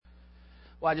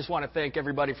Well, I just want to thank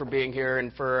everybody for being here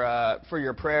and for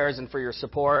your prayers and for your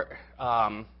support.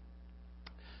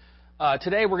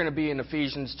 Today we're going to be in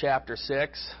Ephesians chapter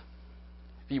 6.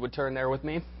 If you would turn there with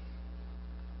me.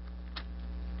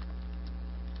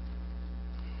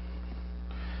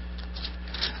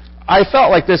 I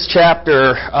felt like this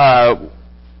chapter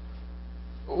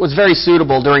was very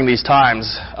suitable during these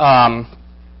times.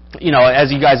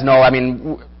 As you guys know,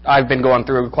 I've been going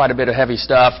through quite a bit of heavy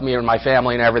stuff, me and my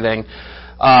family and everything.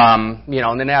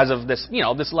 And then as of this,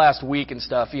 this last week and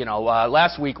stuff,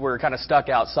 last week we were kind of stuck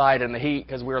outside in the heat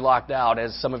because we were locked out,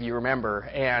 as some of you remember.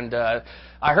 And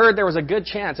I heard there was a good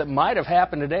chance it might have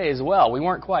happened today as well. We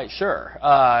weren't quite sure.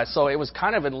 So it was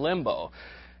kind of in limbo.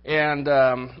 And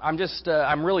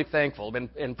I'm really thankful.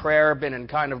 Been in prayer, been in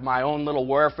kind of my own little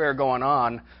warfare going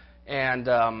on. And,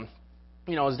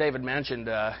 as David mentioned,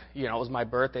 it was my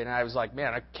birthday, and I was like,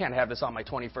 man, I can't have this on my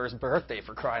 21st birthday,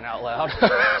 for crying out loud.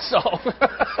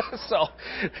 so,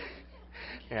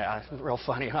 yeah, real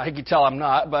funny. I can tell I'm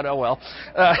not, but oh well.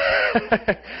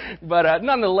 But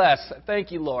nonetheless,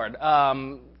 thank you, Lord.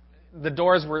 The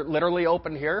doors were literally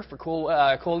open here for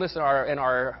coolness in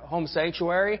our home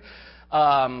sanctuary.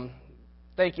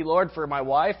 Thank you, Lord, for my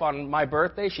wife on my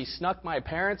birthday. She snuck my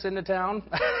parents into town.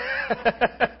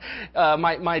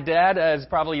 My dad, as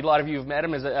probably a lot of you have met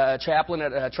him, is a chaplain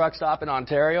at a truck stop in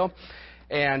Ontario.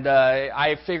 And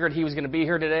I figured he was going to be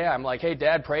here today. I'm like, hey,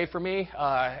 Dad, pray for me.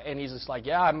 And he's just like,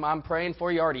 yeah, I'm praying for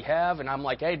you. Already have. And I'm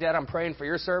like, hey, Dad, I'm praying for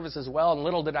your service as well. And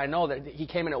little did I know that he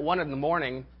came in at 1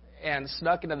 a.m. and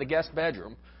snuck into the guest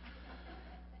bedroom.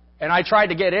 And I tried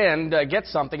to get in to get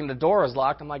something, and the door was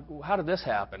locked. I'm like, well, how did this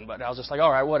happen? But I was just like, all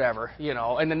right, whatever,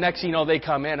 And the next thing you know, they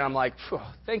come in, and I'm like,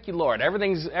 thank you, Lord.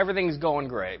 Everything's going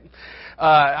great.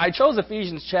 I chose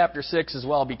Ephesians chapter 6 as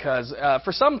well because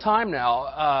for some time now,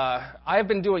 I've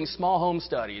been doing small home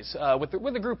studies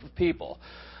with a group of people.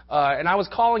 And I was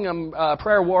calling them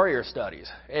prayer warrior studies.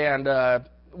 And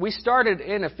we started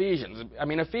in Ephesians.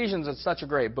 Ephesians is such a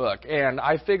great book. And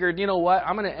I figured, you know what,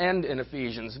 I'm going to end in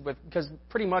Ephesians because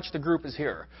pretty much the group is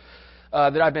here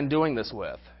that I've been doing this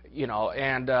with.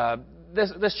 And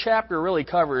this chapter really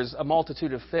covers a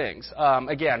multitude of things.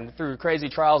 Again, through crazy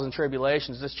trials and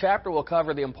tribulations, this chapter will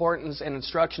cover the importance and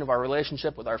instruction of our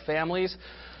relationship with our families,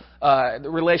 the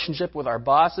relationship with our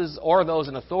bosses or those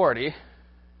in authority.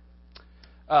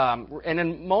 And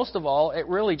then most of all, it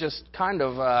really just kind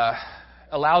of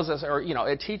allows us, or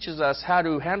it teaches us how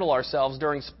to handle ourselves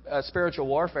during spiritual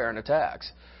warfare and attacks.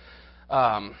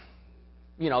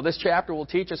 This chapter will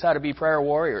teach us how to be prayer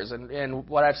warriors, and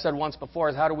what I've said once before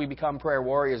is how do we become prayer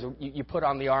warriors? You put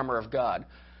on the armor of God,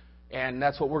 and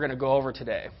that's what we're going to go over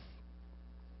today.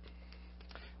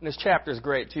 And this chapter is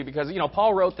great too because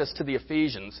Paul wrote this to the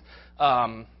Ephesians.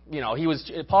 Paul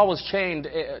was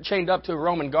chained up to a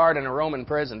Roman guard in a Roman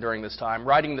prison during this time,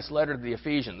 writing this letter to the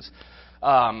Ephesians.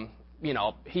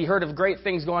 He heard of great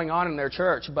things going on in their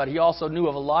church, but he also knew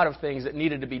of a lot of things that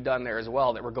needed to be done there as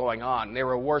well that were going on. They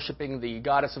were worshiping the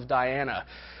goddess of Diana.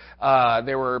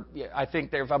 I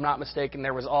think, if I'm not mistaken,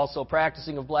 there was also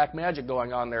practicing of black magic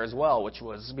going on there as well, which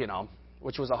was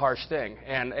a harsh thing.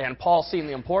 And Paul seen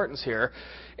the importance here,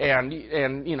 and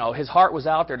his heart was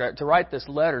out there to write this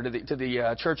letter to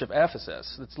the church of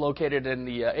Ephesus that's located in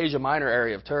the Asia Minor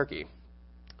area of Turkey.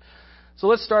 So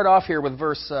let's start off here with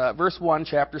verse 1,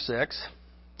 chapter 6,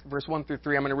 verse 1 through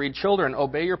 3. I'm going to read, "Children,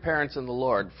 obey your parents in the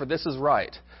Lord, for this is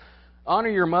right. Honor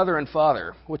your mother and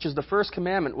father, which is the first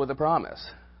commandment with a promise,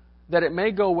 that it may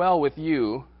go well with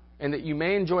you and that you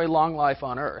may enjoy long life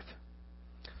on earth."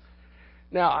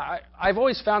 Now, I've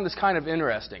always found this kind of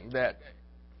interesting, that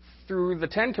through the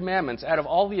 10 commandments, out of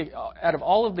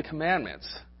all of the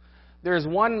commandments, there's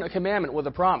one commandment with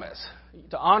a promise.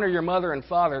 To honor your mother and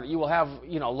father, that you will have,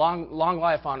 long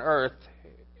life on earth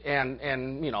and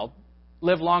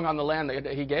live long on the land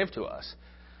that he gave to us.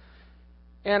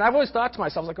 And I've always thought to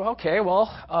myself, like, okay,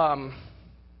 well,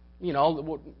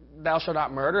 thou shalt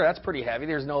not murder. That's pretty heavy.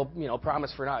 There's no,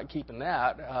 promise for not keeping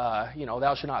that.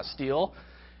 Thou shalt not steal.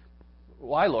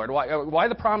 Why, Lord? Why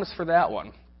the promise for that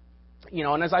one?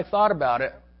 And as I thought about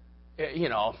it,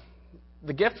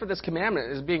 the gift for this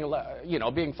commandment is being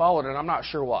followed, and I'm not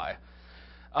sure why.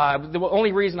 The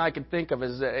only reason I could think of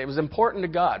is that it was important to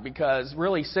God because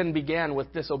really sin began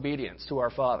with disobedience to our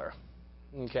Father.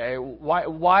 Okay,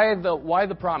 why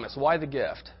the promise? Why the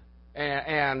gift?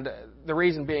 And the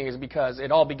reason being is because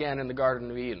it all began in the Garden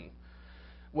of Eden,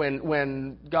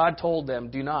 when God told them,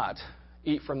 "Do not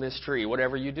eat from this tree,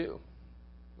 whatever you do."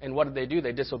 And what did they do?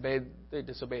 They disobeyed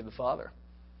the Father,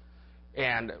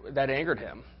 and that angered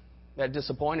him, that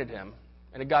disappointed him.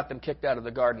 And it got them kicked out of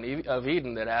the Garden of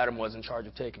Eden that Adam was in charge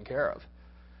of taking care of.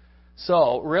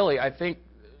 So really, I think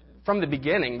from the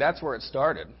beginning, that's where it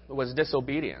started, was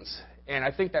disobedience. And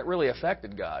I think that really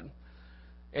affected God.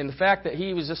 And the fact that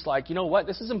he was just like, you know what,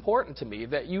 this is important to me,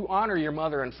 that you honor your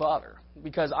mother and father,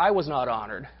 because I was not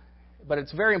honored. But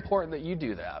it's very important that you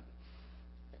do that.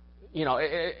 You know,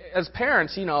 as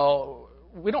parents, you know,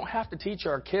 we don't have to teach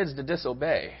our kids to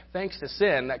disobey. Thanks to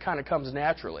sin, that kind of comes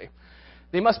naturally.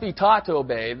 They must be taught to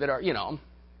obey, that are, you know,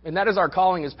 and that is our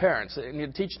calling as parents. And you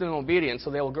teach them obedience so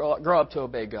they will grow up to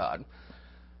obey God.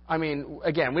 I mean,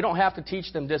 again, we don't have to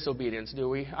teach them disobedience, do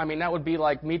we? I mean, that would be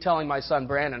like me telling my son,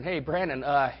 Brandon, hey,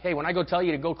 hey, when I go tell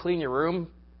you to go clean your room,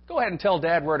 go ahead and tell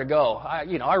Dad where to go.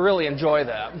 I really enjoy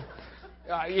that.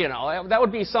 That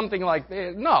would be something like,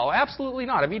 no, absolutely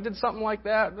not. If he did something like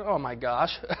that, oh my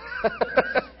gosh.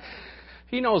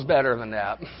 He knows better than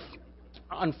that.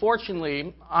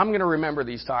 Unfortunately, I'm going to remember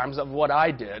these times of what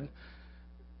I did.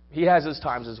 He has his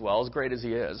times as well, as great as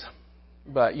he is.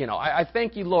 But, I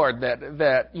thank you, Lord, that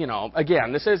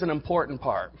again, this is an important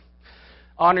part.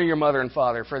 Honor your mother and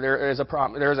father, for there is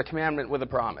a commandment with a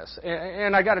promise.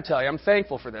 And I got to tell you, I'm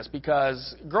thankful for this,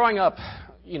 because growing up,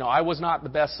 I was not the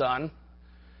best son.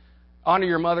 Honor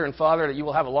your mother and father, that you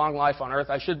will have a long life on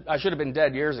earth. I should have been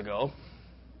dead years ago.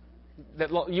 That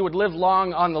you would live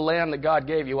long on the land that God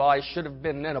gave you. Well, I should have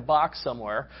been in a box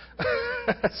somewhere.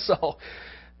 So,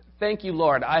 thank you,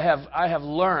 Lord. I have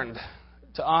learned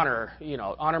to honor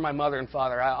my mother and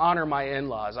father. I honor my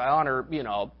in-laws. I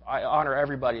honor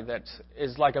everybody that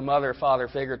is like a mother, father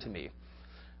figure to me.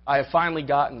 I have finally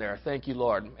gotten there. Thank you,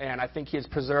 Lord. And I think He has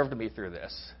preserved me through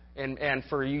this. And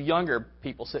for you younger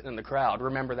people sitting in the crowd,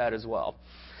 remember that as well.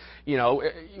 We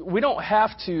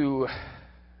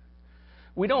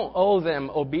don't owe them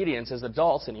obedience as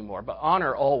adults anymore, but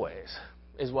honor always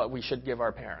is what we should give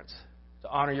our parents. To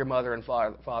honor your mother and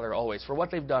father always for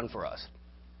what they've done for us.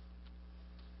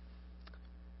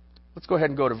 Let's go ahead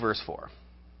and go to verse 4.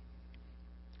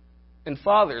 And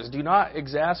fathers, do not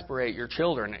exasperate your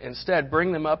children. Instead,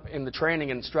 bring them up in the training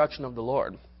and instruction of the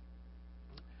Lord.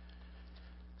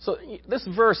 So this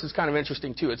verse is kind of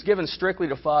interesting, too. It's given strictly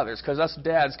to fathers, because us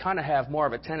dads kind of have more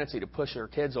of a tendency to push our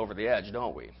kids over the edge,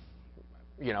 don't we?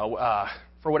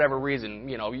 For whatever reason.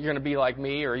 You're going to be like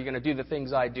me, or you're going to do the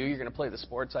things I do. You're going to play the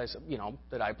sports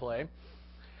that I play.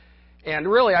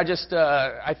 And really,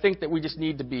 I think that we just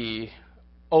need to be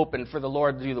open for the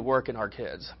Lord to do the work in our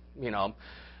kids.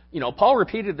 Paul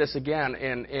repeated this again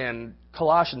in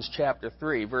Colossians chapter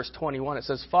 3, verse 21. It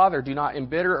says, Father, do not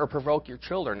embitter or provoke your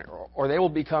children, or they will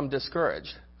become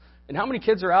discouraged. And how many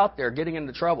kids are out there getting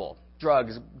into trouble?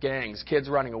 Drugs, gangs, kids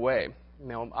running away.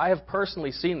 I have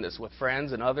personally seen this with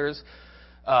friends and others,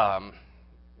 from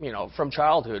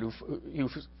childhood,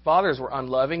 whose fathers were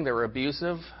unloving, they were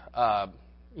abusive.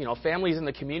 Families in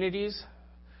the communities,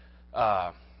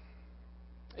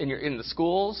 in the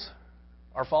schools,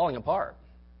 are falling apart.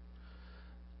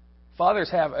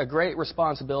 Fathers have a great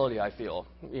responsibility, I feel.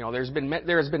 There has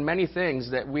been many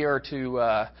things that we are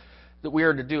to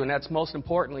do, and that's most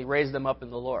importantly raise them up in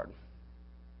the Lord.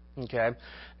 Okay,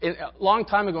 a long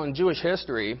time ago in Jewish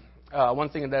history, one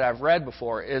thing that I've read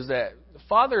before is that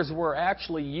fathers were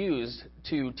actually used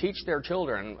to teach their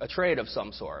children a trade of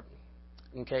some sort.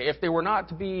 Okay, if they were not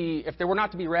to be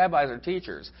rabbis or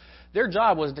teachers, their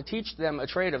job was to teach them a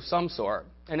trade of some sort,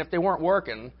 and if they weren't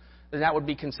working, then that would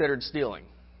be considered stealing.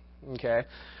 Okay,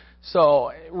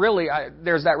 so really,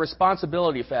 there's that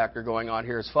responsibility factor going on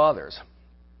here as fathers,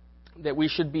 that we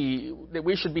should be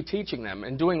teaching them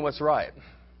and doing what's right.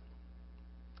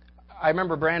 I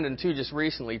remember Brandon too just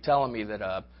recently telling me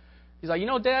that he's like,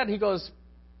 Dad, he goes,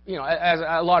 as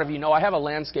a lot of you know, I have a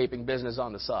landscaping business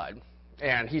on the side,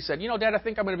 and he said, Dad, I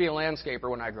think I'm going to be a landscaper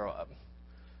when I grow up.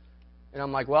 And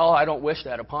I'm like, well, I don't wish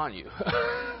that upon you.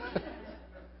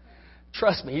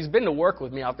 Trust me, he's been to work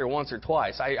with me out there once or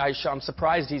twice. I'm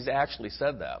surprised he's actually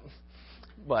said that.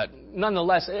 But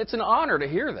nonetheless, it's an honor to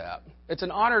hear that. It's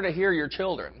an honor to hear your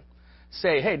children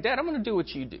say, hey, Dad, I'm going to do what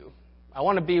you do. I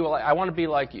want to be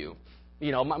like you.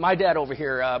 My dad over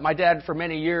here, my dad for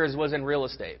many years was in real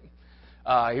estate.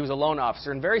 He was a loan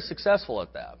officer and very successful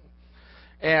at that.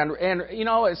 And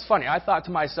it's funny. I thought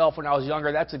to myself when I was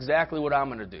younger, that's exactly what I'm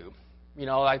going to do.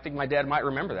 I think my dad might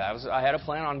remember that. I had a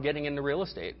plan on getting into real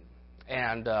estate.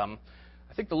 And I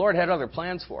think the Lord had other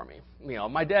plans for me.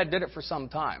 My dad did it for some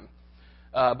time.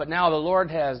 But now the Lord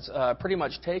has pretty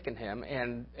much taken him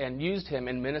and used him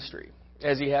in ministry,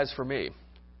 as He has for me.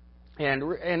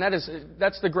 And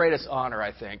that's the greatest honor,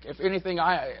 I think. If anything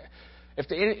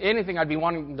I'd be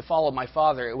wanting to follow my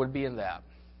father, it would be in that.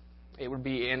 It would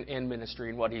be in ministry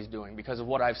and what he's doing because of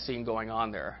what I've seen going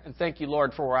on there. And thank you,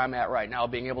 Lord, for where I'm at right now,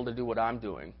 being able to do what I'm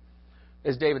doing.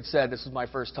 As David said, this is my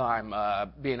first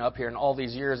time being up here, and all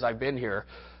these years I've been here,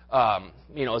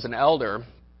 as an elder.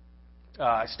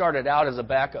 I started out as a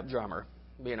backup drummer,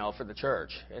 for the church,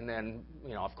 and then,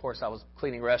 of course, I was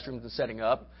cleaning restrooms and setting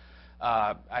up.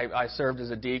 I served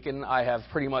as a deacon. I have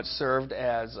pretty much served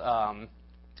as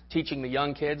teaching the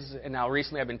young kids, and now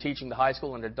recently I've been teaching the high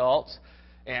school and adults.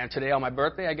 And today on my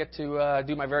birthday, I get to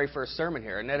do my very first sermon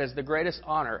here, and that is the greatest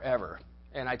honor ever.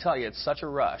 And I tell you, it's such a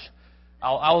rush.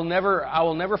 I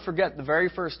will never forget the very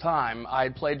first time I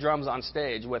played drums on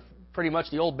stage with pretty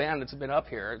much the old band that's been up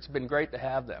here. It's been great to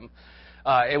have them.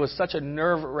 It was such a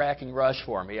nerve-wracking rush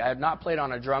for me. I had not played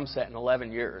on a drum set in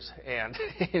 11 years. And,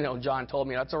 John told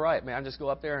me, that's all right, man. Just go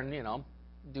up there and,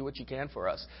 do what you can for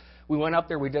us. We went up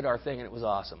there, we did our thing, and it was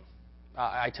awesome.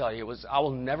 I tell you, I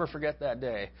will never forget that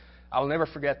day. I will never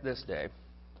forget this day.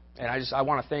 And I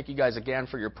want to thank you guys again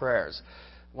for your prayers.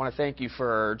 I want to thank you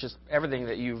for just everything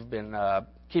that you've been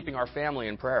keeping our family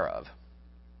in prayer of.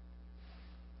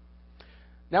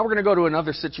 Now we're going to go to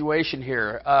another situation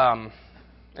here.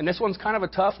 And this one's kind of a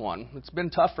tough one. It's been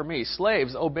tough for me.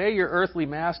 Slaves, obey your earthly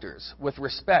masters with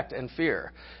respect and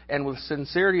fear and with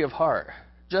sincerity of heart,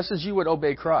 just as you would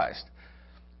obey Christ.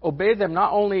 Obey them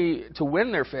not only to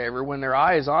win their favor when their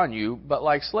eye is on you, but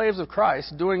like slaves of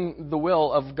Christ, doing the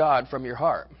will of God from your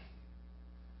heart.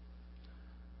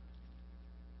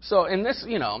 So in this,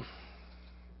 in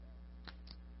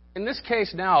this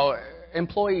case now,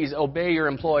 employees, obey your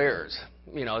employers.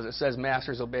 As it says,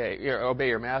 masters, obey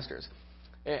your masters.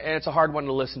 And it's a hard one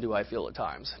to listen to, I feel, at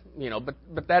times.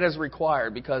 But that is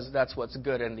required because that's what's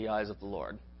good in the eyes of the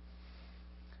Lord.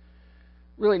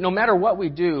 Really, no matter what we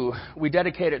do, we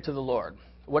dedicate it to the Lord.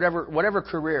 Whatever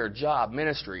career, job,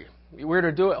 ministry, we're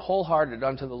to do it wholehearted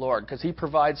unto the Lord because He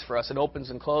provides for us and opens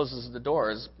and closes the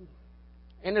doors.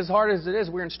 And as hard as it is,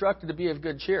 we're instructed to be of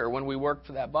good cheer when we work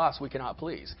for that boss we cannot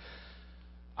please.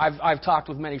 I've talked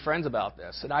with many friends about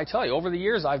this, and I tell you, over the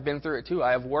years I've been through it too.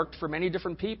 I have worked for many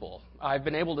different people. I've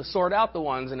been able to sort out the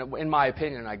ones, in my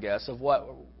opinion, I guess, of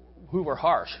who were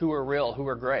harsh, who were real, who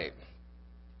were great.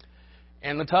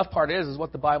 And the tough part is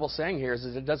what the Bible's saying here is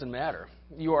it doesn't matter.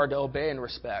 You are to obey and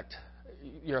respect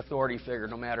your authority figure,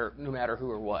 no matter who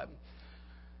or what.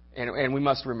 And we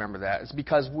must remember that. It's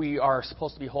because we are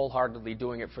supposed to be wholeheartedly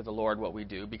doing it for the Lord, what we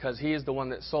do, because He is the one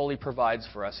that solely provides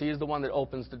for us. He is the one that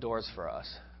opens the doors for us.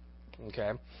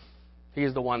 Okay? He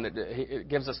is the one that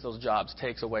gives us those jobs,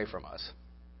 takes away from us.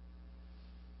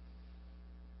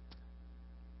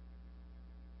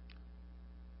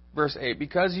 Verse 8,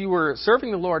 because you were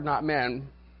serving the Lord, not men,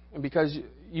 and because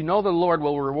you know the Lord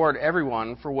will reward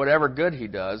everyone for whatever good he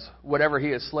does, whatever he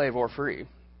is slave or free.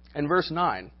 And verse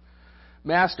 9,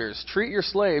 masters, treat your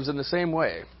slaves in the same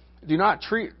way. Do not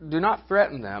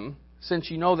threaten them, since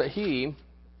you know that He,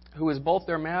 who is both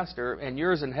their master and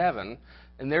yours in heaven,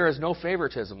 and there is no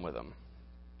favoritism with them.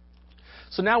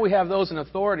 So now we have those in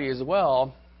authority as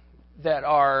well that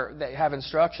have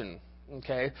instruction.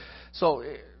 Okay, so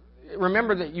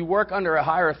remember that you work under a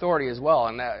higher authority as well,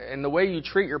 and the way you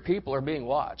treat your people are being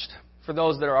watched for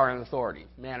those that are in authority,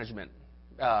 management,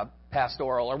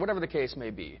 pastoral, or whatever the case may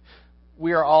be.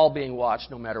 We are all being watched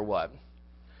no matter what.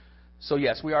 So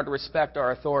yes, we are to respect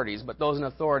our authorities, but those in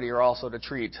authority are also to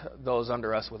treat those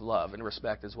under us with love and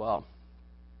respect as well.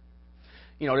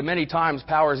 Many times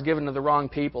power is given to the wrong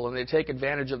people, and they take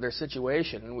advantage of their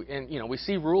situation. And we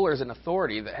see rulers in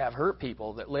authority that have hurt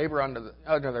people that labor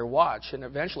under their watch, and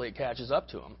eventually it catches up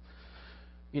to them.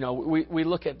 We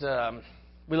look at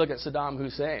Saddam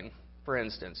Hussein, for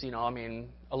instance.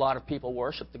 A lot of people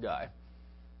worship the guy,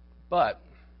 but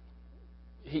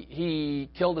he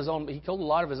killed a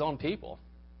lot of his own people.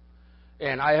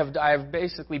 And I have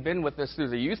basically been with this through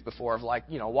the youth before of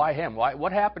why him?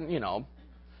 What happened?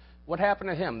 What happened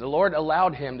to him? The Lord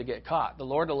allowed him to get caught. The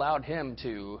Lord allowed him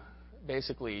to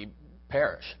basically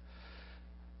perish.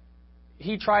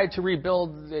 He tried to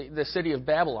rebuild the city of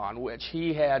Babylon, which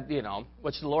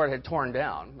which the Lord had torn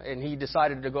down, and he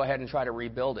decided to go ahead and try to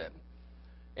rebuild it.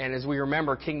 And as we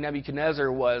remember, King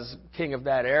Nebuchadnezzar was king of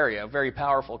that area, a very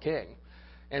powerful king.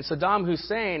 And Saddam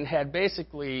Hussein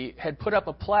had put up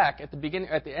a plaque at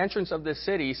the entrance of this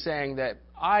city saying that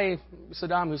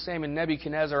Saddam Hussein and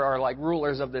Nebuchadnezzar are like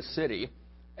rulers of this city,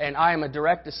 and I am a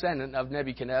direct descendant of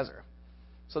Nebuchadnezzar.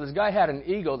 So this guy had an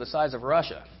ego the size of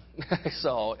Russia.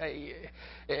 So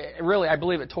really, I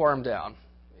believe it tore him down.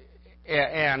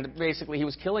 And basically, he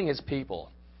was killing his people.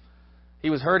 He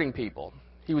was hurting people.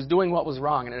 He was doing what was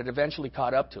wrong, and it eventually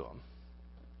caught up to him.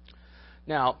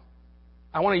 Now,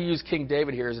 I want to use King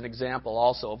David here as an example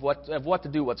also of what to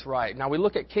do what's right. Now, we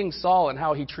look at King Saul and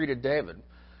how he treated David.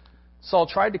 Saul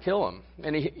tried to kill him,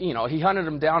 and he hunted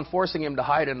him down, forcing him to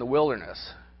hide in the wilderness.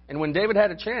 And when David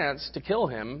had a chance to kill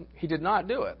him, he did not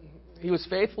do it. He was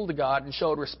faithful to God and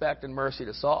showed respect and mercy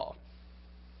to Saul.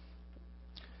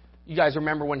 You guys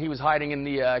remember when he was hiding in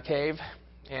the cave,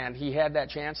 and he had that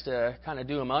chance to kind of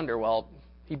do him under? Well,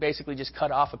 he basically just cut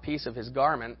off a piece of his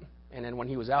garment, and then when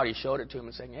he was out, he showed it to him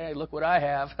and saying, "Hey, look what I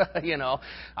have."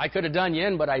 I could have done you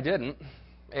in, but I didn't.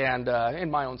 And in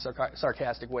my own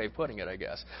sarcastic way of putting it, I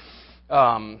guess.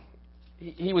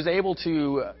 He was able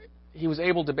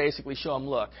to basically show him,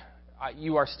 look,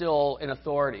 you are still in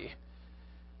authority,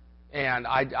 and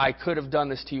I could have done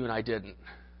this to you, and I didn't.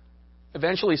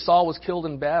 Eventually, Saul was killed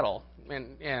in battle,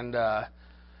 and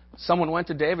someone went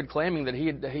to David claiming that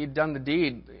he'd done the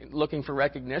deed, looking for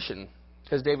recognition,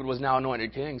 because David was now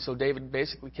anointed king. So David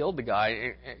basically killed the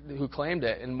guy who claimed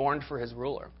it and mourned for his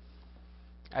ruler.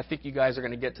 I think you guys are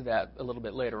going to get to that a little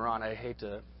bit later on. I hate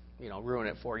to ruin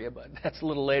it for you, but that's a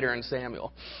little later in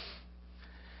Samuel.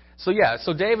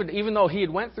 So David, even though he had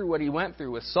went through what he went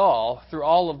through with Saul, through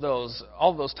all of those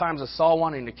times of Saul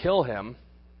wanting to kill him,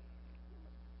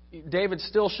 David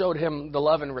still showed him the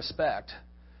love and respect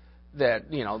that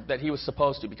he was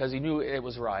supposed to, because he knew it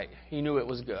was right. He knew it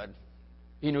was good.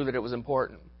 He knew that it was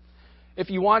important. If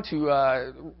you want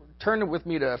to, turn with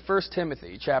me to 1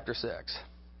 Timothy chapter 6.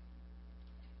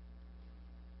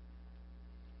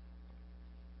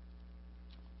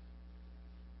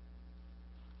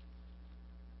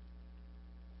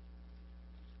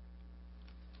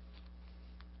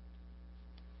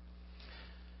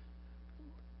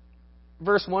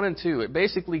 Verse 1 and 2, it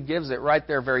basically gives it right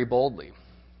there very boldly.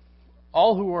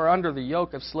 All who are under the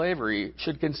yoke of slavery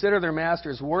should consider their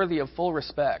masters worthy of full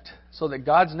respect, so that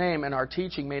God's name and our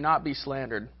teaching may not be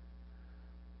slandered.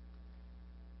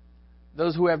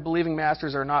 Those who have believing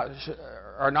masters are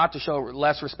not to show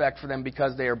less respect for them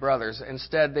because they are brothers.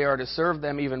 Instead, they are to serve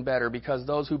them even better, because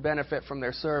those who benefit from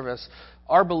their service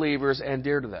are believers and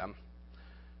dear to them.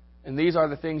 And these are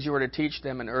the things you are to teach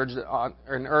them and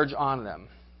urge on them.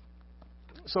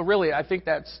 So really, I think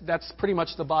that's pretty much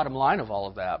the bottom line of all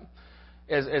of that,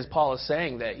 as Paul is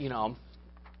saying that,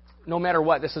 no matter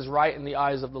what, this is right in the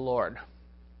eyes of the Lord.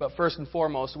 But first and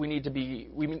foremost, we need to be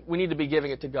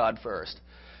giving it to God first.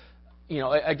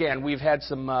 Again, I've had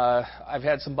some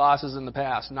bosses in the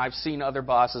past, and I've seen other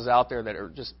bosses out there that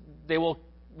are they will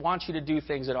want you to do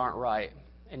things that aren't right,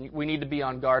 and we need to be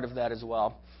on guard of that as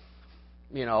well.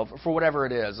 For whatever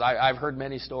it is, I've heard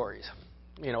many stories.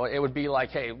 It would be like,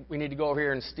 hey, we need to go over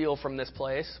here and steal from this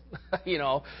place.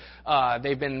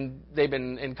 They've been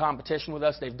in competition with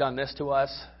us. They've done this to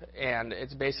us, and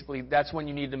it's basically that's when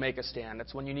you need to make a stand.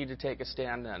 That's when you need to take a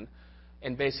stand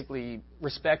and basically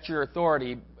respect your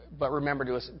authority, but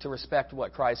remember to respect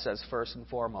what Christ says first and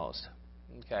foremost.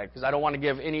 Okay, because I don't want to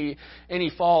give any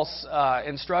false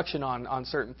instruction on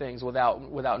certain things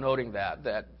without noting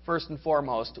that first and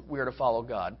foremost we are to follow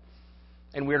God,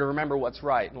 and we are to remember what's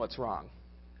right and what's wrong.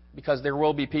 Because there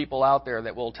will be people out there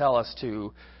that will tell us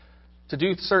to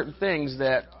do certain things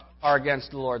that are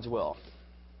against the Lord's will.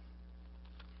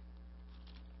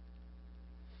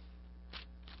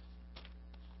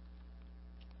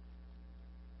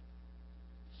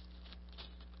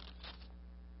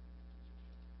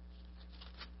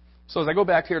 So as I go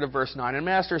back here to verse 9, and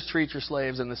masters, treat your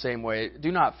slaves in the same way. Do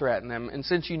not threaten them. And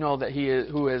since you know that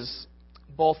who is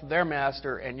both their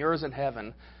master and yours in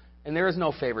heaven, and there is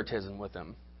no favoritism with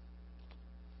him.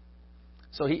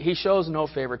 So he shows no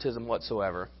favoritism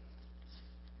whatsoever.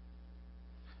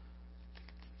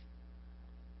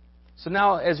 So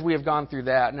now, as we have gone through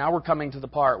that, now we're coming to the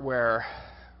part where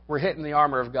we're hitting the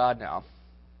armor of God now.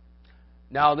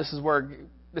 Now this is where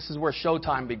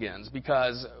showtime begins,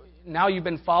 because now you've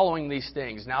been following these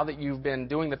things. Now that you've been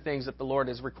doing the things that the Lord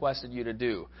has requested you to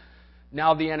do,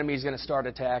 now the enemy is going to start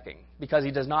attacking, because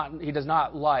he does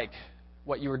not like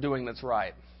what you were doing that's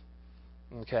right.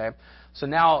 Okay, so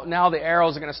now the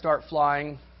arrows are going to start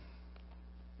flying.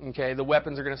 Okay, the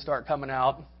weapons are going to start coming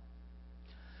out.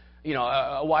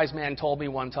 A wise man told me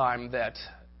one time that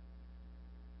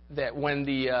when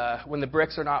the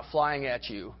bricks are not flying at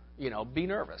you, be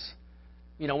nervous.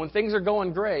 When things are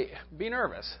going great, be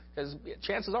nervous, because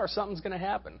chances are something's going to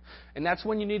happen, and that's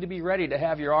when you need to be ready to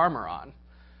have your armor on.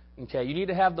 Okay, you need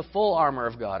to have the full armor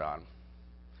of God on.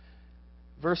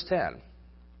 Verse 10.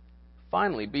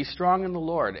 Finally, be strong in the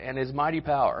Lord and His mighty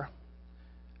power.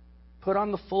 Put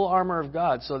on the full armor of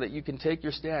God so that you can take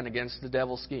your stand against the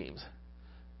devil's schemes.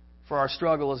 For our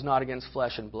struggle is not against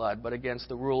flesh and blood, but against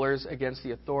the rulers, against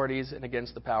the authorities, and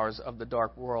against the powers of the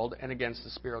dark world, and against the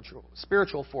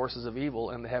spiritual forces of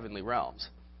evil in the heavenly realms.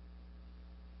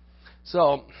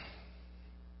 So,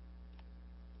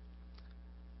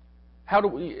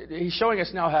 He's showing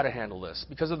us now how to handle this.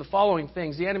 Because of the following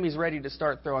things, the enemy's ready to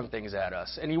start throwing things at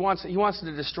us. And he wants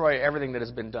to destroy everything that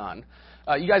has been done.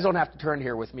 You guys don't have to turn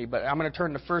here with me, but I'm going to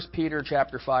turn to 1 Peter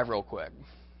chapter 5 real quick.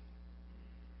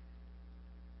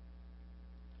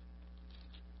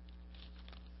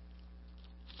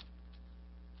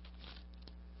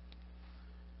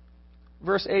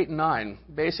 Verse 8 and 9,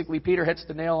 basically Peter hits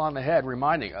the nail on the head,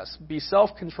 reminding us, be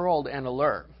self-controlled and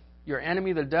alert. Your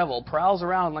enemy, the devil, prowls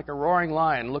around like a roaring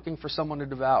lion looking for someone to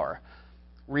devour.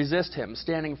 Resist him,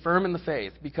 standing firm in the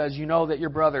faith, because you know that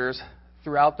your brothers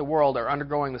throughout the world are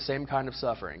undergoing the same kind of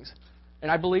sufferings.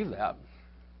 And I believe that.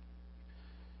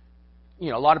 A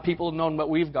lot of people have known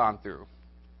what we've gone through.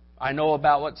 I know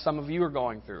about what some of you are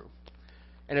going through.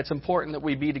 And it's important that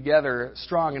we be together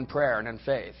strong in prayer and in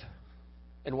faith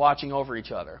and watching over each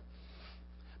other.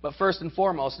 But first and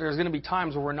foremost, there's going to be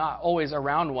times where we're not always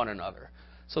around one another.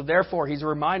 So therefore, he's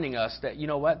reminding us that,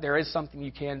 there is something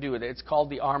you can do. It's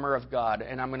called the armor of God.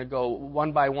 And I'm going to go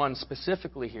one by one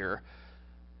specifically here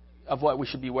of what we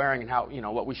should be wearing and how,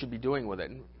 what we should be doing with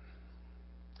it.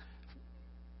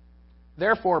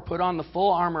 Therefore, put on the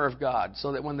full armor of God,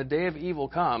 so that when the day of evil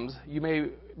comes, you may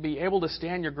be able to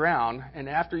stand your ground, and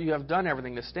after you have done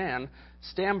everything to stand,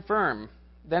 stand firm.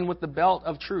 Then with the belt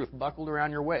of truth buckled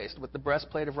around your waist, with the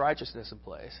breastplate of righteousness in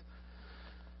place.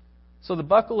 So the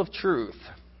buckle of truth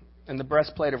and the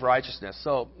breastplate of righteousness.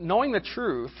 So knowing the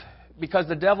truth, because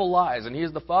the devil lies, and he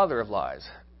is the father of lies.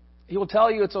 He will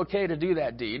tell you it's okay to do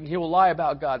that deed, and he will lie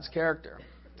about God's character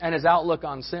and his outlook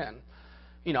on sin.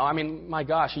 My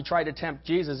gosh, he tried to tempt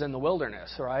Jesus in the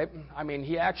wilderness, right?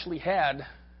 He actually had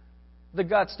the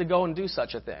guts to go and do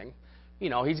such a thing.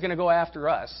 He's going to go after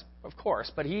us, of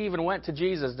course. But he even went to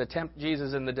Jesus to tempt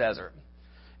Jesus in the desert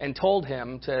and told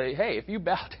him hey, if you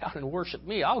bow down and worship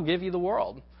me, I'll give you the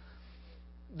world.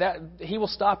 That he will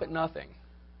stop at nothing.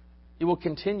 He will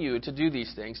continue to do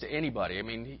these things to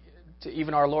anybody. To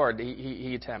even our Lord,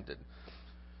 he attempted.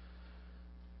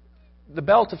 The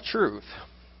belt of truth.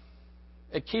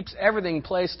 It keeps everything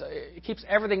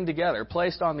together,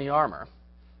 placed on the armor.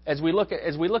 As we look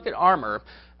at armor,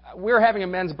 we were having a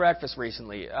men's breakfast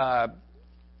recently,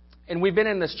 and we've been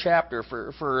in this chapter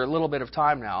for a little bit of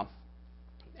time now.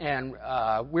 And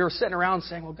we were sitting around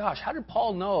saying, well, gosh, how did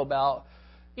Paul know about,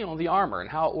 the armor and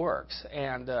how it works?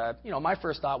 And, my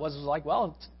first thought was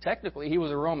well, technically he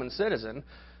was a Roman citizen,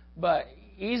 but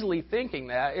easily thinking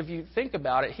that, if you think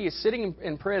about it, he is sitting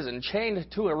in prison, chained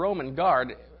to a Roman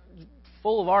guard,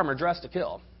 full of armor, dressed to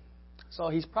kill. So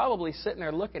he's probably sitting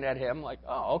there looking at him like,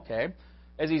 oh, okay.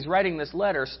 As he's writing this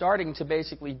letter, starting to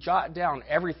basically jot down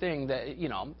everything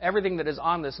that is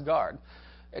on this guard.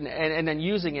 And then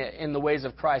using it in the ways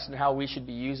of Christ and how we should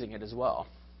be using it as well.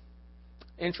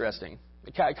 Interesting.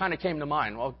 It kind of came to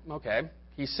mind. Well, okay,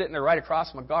 he's sitting there right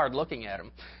across from a guard looking at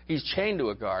him. He's chained to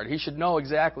a guard. He should know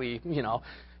exactly,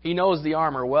 he knows the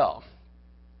armor well.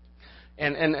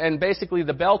 And basically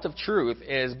the belt of truth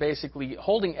is basically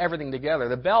holding everything together.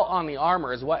 The belt on the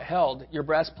armor is what held your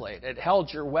breastplate. It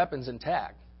held your weapons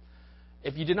intact.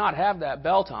 If you did not have that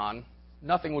belt on,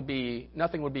 nothing would be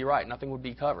right. Nothing would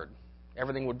be covered.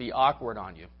 Everything would be awkward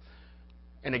on you.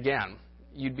 And again,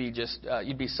 you'd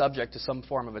be subject to some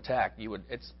form of attack.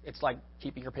 It's like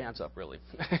keeping your pants up, really.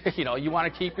 You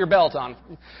want to keep your belt on.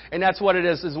 And that's what it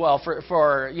is as well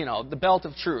for the belt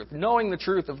of truth, knowing the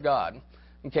truth of God.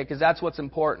 Okay, because that's what's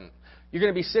important. You're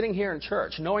going to be sitting here in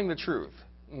church knowing the truth.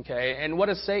 Okay, and what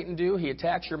does Satan do? He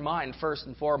attacks your mind first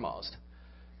and foremost.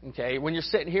 Okay, when you're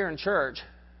sitting here in church,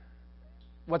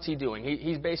 what's he doing?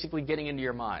 He's basically getting into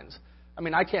your minds.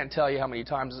 I can't tell you how many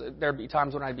times, there'd be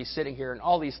times when I'd be sitting here and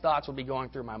all these thoughts would be going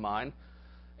through my mind.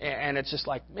 And it's just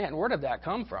like, man, where did that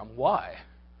come from? Why?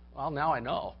 Well, now I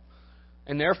know.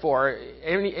 And therefore,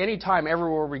 any time,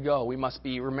 everywhere we go, we must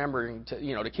be remembering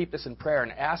to keep this in prayer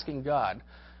and asking God,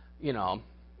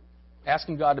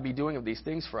 to be doing of these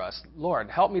things for us. Lord,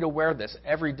 help me to wear this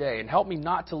every day and help me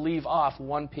not to leave off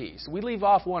one piece. We leave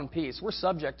off one piece, we're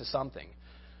subject to something.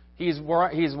 He's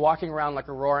walking around like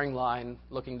a roaring lion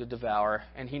looking to devour,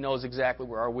 and he knows exactly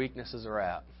where our weaknesses are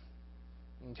at.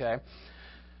 Okay?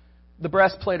 The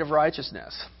breastplate of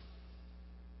righteousness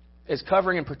is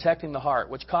covering and protecting the heart,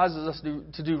 which causes us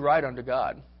to do right unto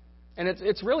God. And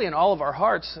it's really in all of our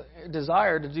hearts'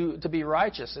 desire to be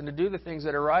righteous and to do the things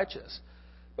that are righteous.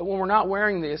 But when we're not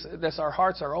wearing this, our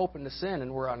hearts are open to sin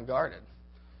and we're unguarded.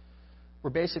 We're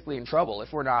basically in trouble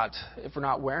if we're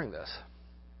not wearing this,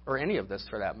 or any of this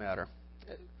for that matter.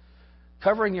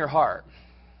 Covering your heart.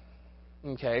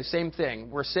 Okay, same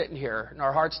thing. We're sitting here, and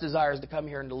our heart's desire is to come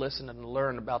here and to listen and to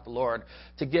learn about the Lord,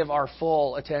 to give our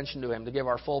full attention to Him, to give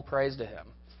our full praise to Him.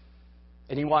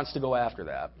 And He wants to go after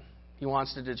that. He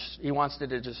wants to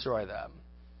destroy that.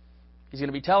 He's going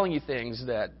to be telling you things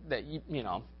that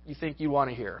you think you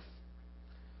want to hear,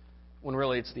 when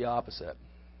really it's the opposite.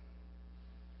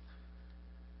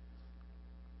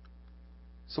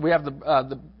 So we have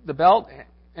the belt,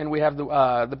 and we have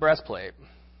the breastplate.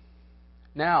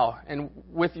 Now, and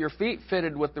with your feet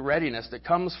fitted with the readiness that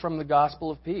comes from the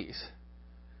gospel of peace.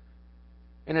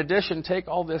 In addition, take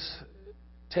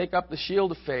up the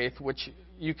shield of faith, which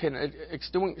you can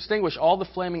extinguish all the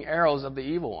flaming arrows of the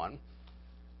evil one.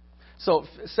 So,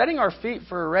 setting our feet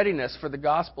for a readiness for the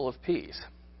gospel of peace.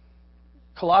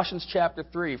 Colossians chapter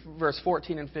 3, verse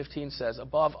 14 and 15 says,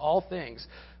 above all things,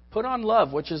 put on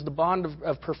love, which is the bond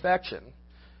of perfection,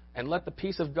 and let the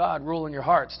peace of God rule in your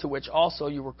hearts, to which also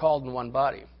you were called in one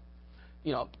body.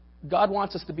 God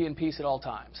wants us to be in peace at all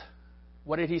times.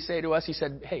 What did He say to us? He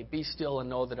said, hey, be still and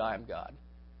know that I am God.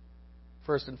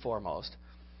 First and foremost.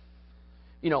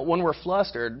 When we're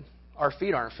flustered, our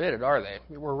feet aren't fitted, are they?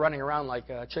 We're running around like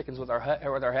chickens with our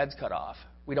heads cut off.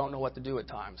 We don't know what to do at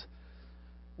times.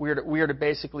 We are to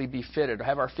basically be fitted,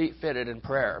 have our feet fitted in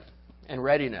prayer and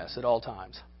readiness at all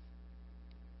times.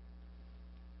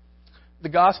 The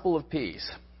gospel of peace,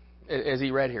 as he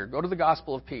read here. Go to the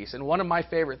gospel of peace. And one of my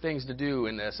favorite things to do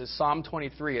in this is Psalm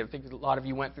 23. I think a lot of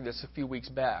you went through this a few weeks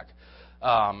back.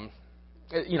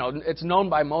 It's known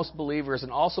by most believers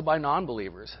and also by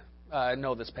non-believers.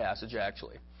 Know this passage,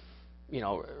 actually.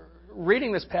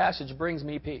 Reading this passage brings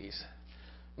me peace.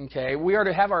 Okay? We are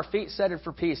to have our feet set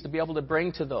for peace, to be able to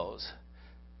bring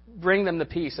them the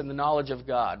peace and the knowledge of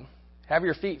God. Have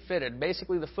your feet fitted,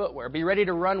 basically the footwear. Be ready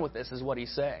to run with this, is what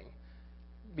he's saying.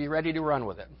 Be ready to run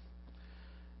with it.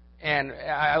 And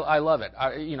I love it.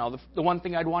 The one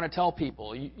thing I'd want to tell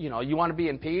people, you want to be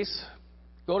in peace?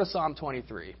 Go to Psalm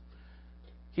 23.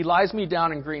 He lies me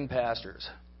down in green pastures.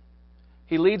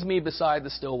 He leads me beside the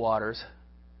still waters.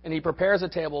 And He prepares a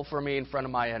table for me in front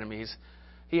of my enemies.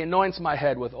 He anoints my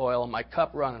head with oil, and my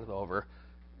cup runneth over.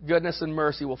 Goodness and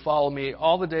mercy will follow me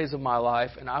all the days of my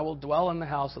life, and I will dwell in the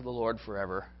house of the Lord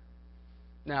forever.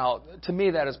 Now, to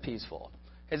me, that is peaceful.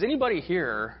 Has anybody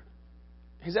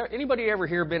ever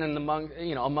here been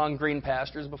among green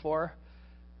pastures before,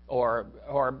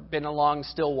 or been along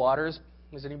still waters?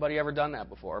 Has anybody ever done that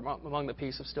before? Among the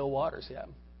peace of still waters, yeah.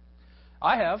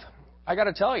 I have. I got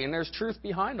to tell you, and there's truth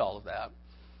behind all of that.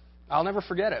 I'll never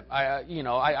forget it.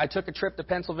 I took a trip to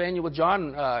Pennsylvania with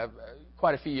John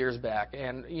quite a few years back,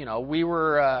 and we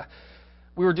were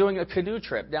doing a canoe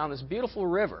trip down this beautiful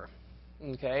river.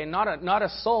 Okay, not a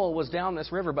soul was down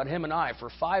this river but him and I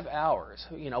for 5 hours.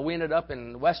 We ended up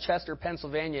in Westchester,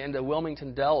 Pennsylvania, into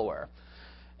Wilmington, Delaware,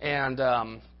 and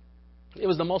it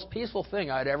was the most peaceful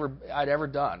thing I'd ever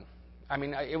done. I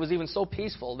mean, it was even so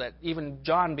peaceful that even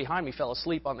John behind me fell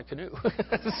asleep on the canoe.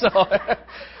 So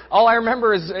all I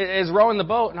remember is rowing the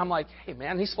boat, and I'm like, hey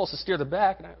man, he's supposed to steer the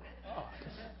back. And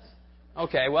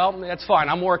okay, well, that's fine.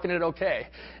 I'm working it okay.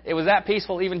 It was that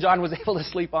peaceful, even John was able to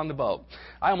sleep on the boat.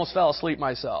 I almost fell asleep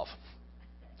myself.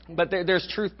 But there's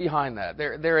truth behind that.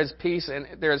 There is peace, and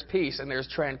there's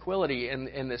tranquility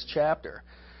in this chapter.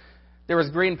 There was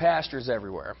green pastures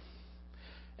everywhere.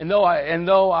 And though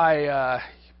I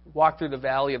walk through the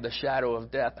valley of the shadow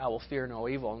of death, I will fear no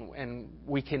evil. And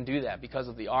we can do that because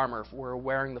of the armor. If we're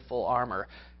wearing the full armor.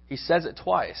 He says it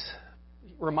twice,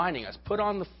 reminding us, put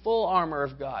on the full armor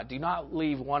of God. Do not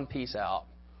leave one piece out.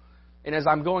 And as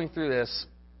I'm going through this,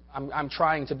 I'm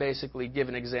trying to basically give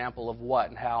an example of what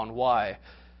and how and why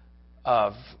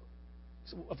of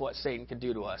what Satan can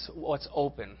do to us, what's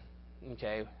open,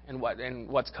 okay, and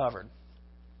what's covered.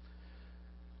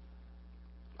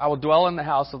 I will dwell in the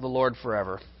house of the Lord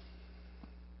forever.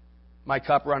 My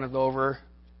cup runneth over,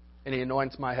 and He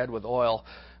anoints my head with oil,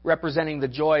 representing the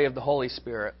joy of the Holy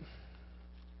Spirit.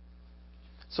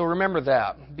 So remember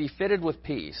that. Be fitted with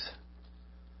peace.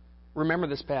 Remember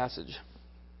this passage.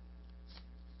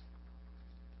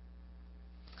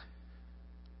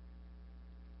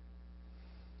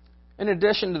 In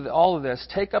addition to all of this,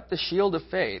 take up the shield of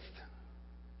faith,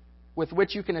 with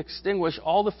which you can extinguish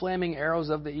all the flaming arrows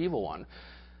of the evil one.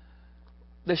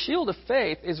 The shield of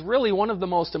faith is really one of the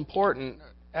most important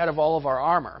out of all of our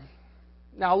armor.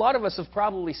 Now, a lot of us have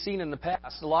probably seen in the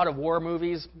past a lot of war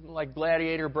movies like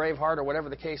Gladiator, Braveheart, or whatever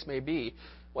the case may be.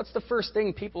 What's the first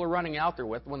thing people are running out there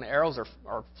with when the arrows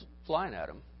are flying at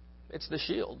them? It's the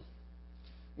shield.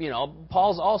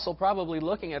 Paul's also probably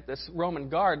looking at this Roman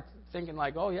guard thinking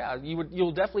like, oh yeah,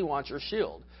 you'll definitely want your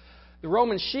shield. The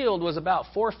Roman shield was about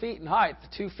 4 feet in height,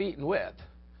 2 feet in width,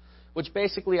 which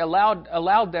basically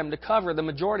allowed them to cover the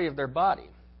majority of their body.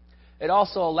 It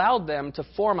also allowed them to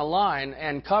form a line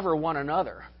and cover one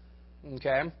another.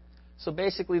 Okay? So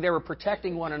basically, they were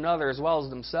protecting one another as well as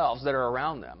themselves that are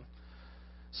around them.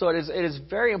 So it is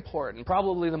very important,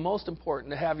 probably the most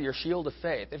important, to have your shield of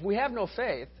faith. If we have no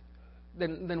faith,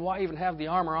 then why even have the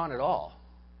armor on at all?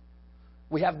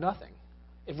 We have nothing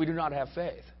if we do not have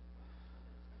faith.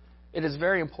 It is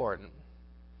very important.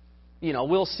 You know,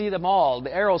 we'll see them all,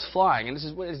 the arrows flying, and this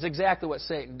is exactly what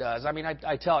Satan does. I mean,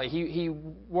 I tell you, he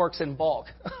works in bulk.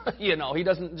 You know, he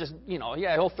doesn't just, you know,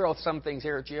 yeah, he'll throw some things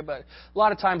here at you, but a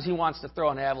lot of times he wants to throw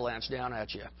an avalanche down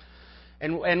at you.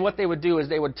 And what they would do is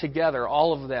they would together,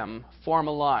 all of them, form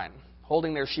a line,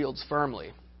 holding their shields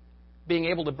firmly, being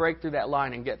able to break through that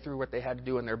line and get through what they had to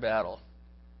do in their battle.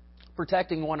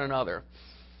 Protecting one another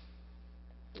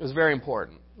is very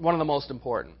important, one of the most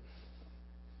important.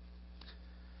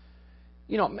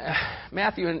 You know,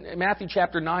 Matthew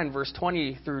chapter 9, verse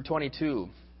 20 through 22,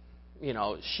 you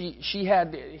know, she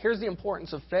had, here's the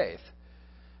importance of faith.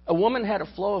 A woman had a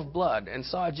flow of blood and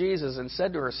saw Jesus and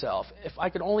said to herself, if I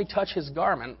could only touch his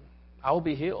garment, I will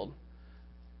be healed.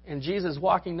 And Jesus,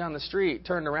 walking down the street,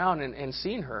 turned around and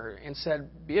seen her and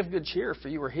said, be of good cheer, for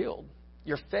you are healed.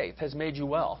 Your faith has made you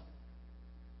well.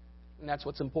 And that's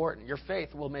what's important. Your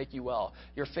faith will make you well.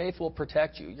 Your faith will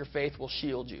protect you. Your faith will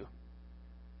shield you.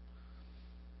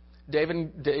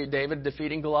 David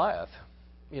defeating Goliath.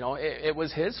 You know, it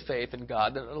was his faith in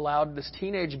God that allowed this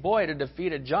teenage boy to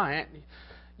defeat a giant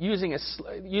using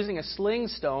a sling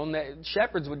stone that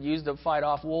shepherds would use to fight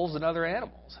off wolves and other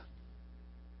animals.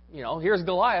 You know, here's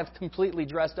Goliath completely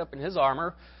dressed up in his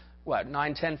armor,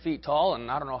 9-10 feet tall,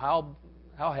 and I don't know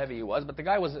how heavy he was, but the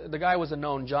guy was a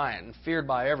known giant and feared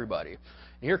by everybody. And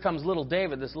here comes little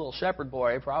David, this little shepherd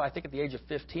boy, probably I think at the age of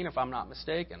 15, if I'm not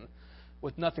mistaken,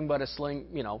 with nothing but a sling,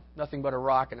 you know, nothing but a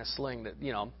rock and a sling that,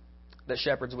 you know, that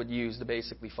shepherds would use to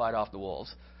basically fight off the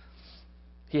wolves.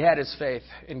 He had his faith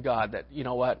in God that, you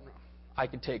know what, I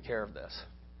can take care of this.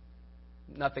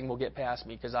 Nothing will get past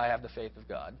me because I have the faith of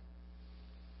God.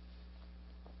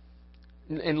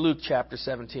 In Luke chapter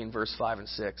 17, verse 5 and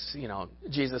 6, you know,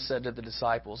 Jesus said to the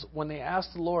disciples, when they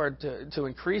asked the Lord to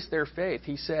increase their faith,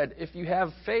 he said, if you have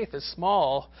faith as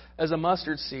small as a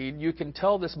mustard seed, you can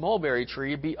tell this mulberry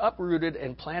tree, be uprooted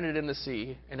and planted in the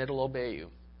sea, and it'll obey you.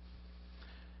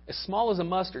 As small as a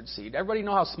mustard seed. Everybody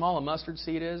know how small a mustard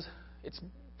seed is? It's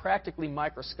practically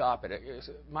microscopic.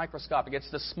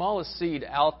 It's the smallest seed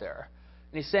out there.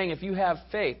 And he's saying if you have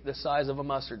faith the size of a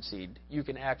mustard seed, you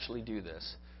can actually do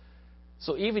this.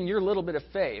 So even your little bit of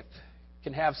faith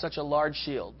can have such a large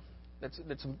shield. That's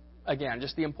again,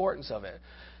 just the importance of it.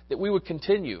 That we would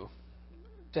continue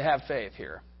to have faith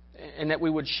here. And that we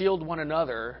would shield one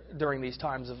another during these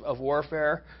times of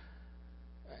warfare,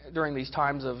 during these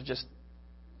times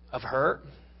of hurt.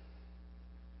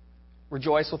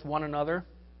 Rejoice with one another.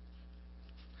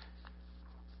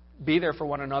 Be there for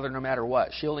one another no matter what.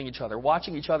 Shielding each other.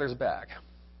 Watching each other's back.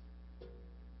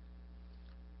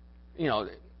 You know,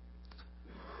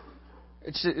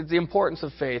 it's the importance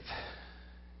of faith.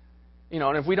 You know,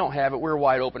 and if we don't have it, we're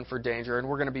wide open for danger, and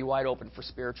we're going to be wide open for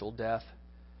spiritual death.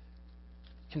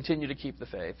 Continue to keep the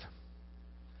faith.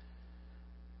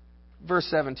 Verse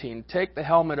 17, take the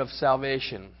helmet of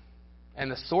salvation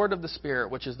and the sword of the Spirit,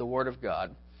 which is the Word of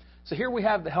God. So here we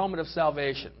have the helmet of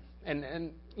salvation.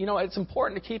 And you know, it's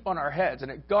important to keep on our heads, and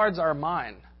it guards our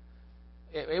mind.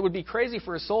 It would be crazy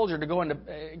for a soldier to go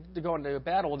into a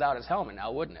battle without his helmet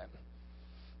now, wouldn't it?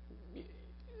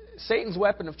 Satan's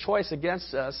weapon of choice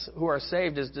against us who are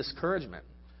saved is discouragement.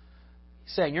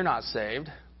 He's saying, you're not saved.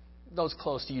 Those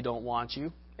close to you don't want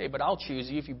you. Hey, but I'll choose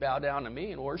you if you bow down to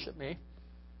me and worship me.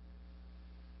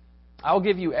 I'll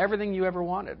give you everything you ever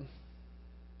wanted.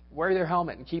 Wear your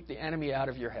helmet and keep the enemy out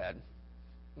of your head.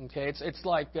 Okay, it's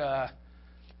like,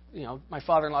 you know, my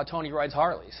father-in-law Tony rides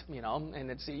Harleys, you know, and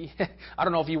it's, I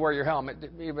don't know if you wear your helmet,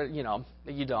 but, you know,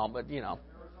 you don't, but, you know.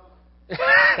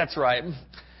 That's right.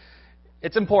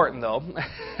 It's important, though.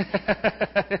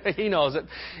 He knows it.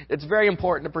 It's very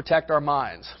important to protect our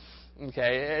minds.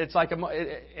 Okay, it's like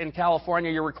in California,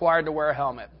 you're required to wear a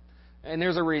helmet, and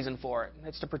there's a reason for it.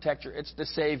 It's to protect it's to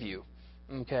save you.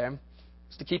 Okay,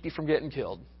 it's to keep you from getting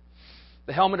killed.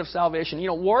 The helmet of salvation. You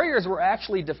know, warriors were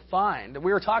actually defined.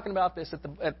 We were talking about this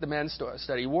at the men's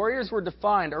study. Warriors were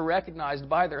defined or recognized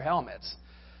by their helmets.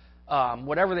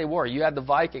 Whatever they wore. You had the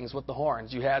Vikings with the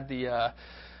horns. You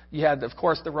had of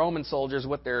course, the Roman soldiers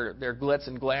with their glitz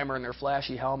and glamour and their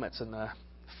flashy helmets and the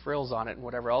frills on it and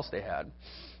whatever else they had.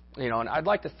 You know, and I'd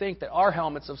like to think that our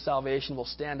helmets of salvation will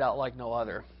stand out like no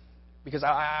other. Because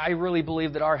I really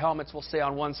believe that our helmets will say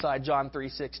on one side, John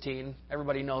 3:16.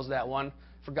 Everybody knows that one.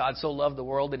 For God so loved the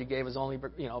world that He gave His only,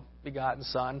 begotten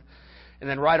Son. And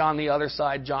then right on the other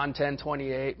side, John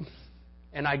 10:28.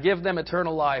 And I give them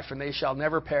eternal life, and they shall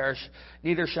never perish,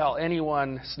 neither shall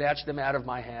anyone snatch them out of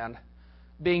my hand.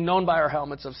 Being known by our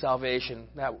helmets of salvation,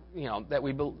 that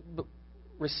we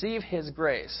receive His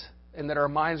grace, and that our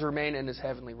minds remain in His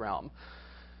heavenly realm.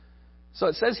 So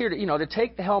it says here to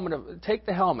take the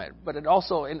helmet, but it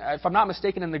also, if I'm not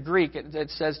mistaken, in the Greek it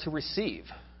says to receive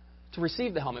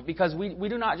the helmet, because we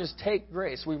do not just take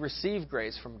grace, we receive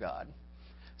grace from God.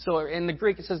 So in the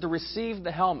Greek it says to receive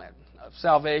the helmet of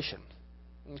salvation.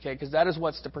 Okay, because that is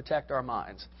what's to protect our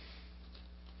minds.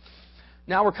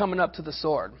 Now we're coming up to the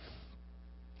sword.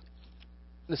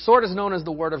 The sword is known as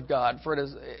the Word of God, for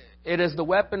it is the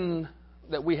weapon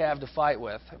that we have to fight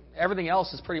with. Everything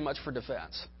else is pretty much for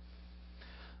defense.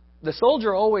 The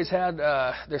soldier always had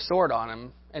their sword on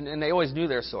him, and they always knew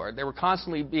their sword. They were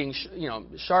constantly being,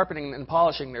 sharpening and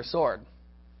polishing their sword.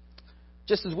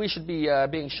 Just as we should be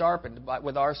being sharpened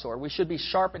with our sword, we should be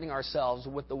sharpening ourselves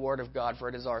with the Word of God, for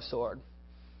it is our sword.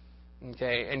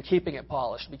 Okay, and keeping it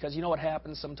polished, because you know what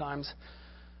happens sometimes?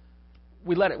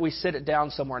 We sit it down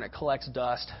somewhere and it collects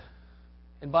dust,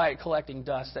 and by it collecting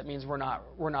dust, that means we're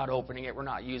not opening it, we're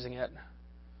not using it.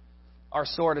 Our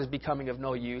sword is becoming of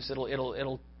no use.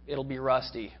 It'll be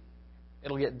rusty,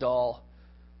 it'll get dull,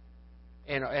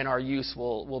 and our use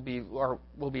will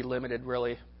be limited,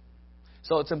 really.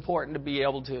 So it's important to be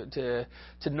able to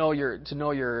know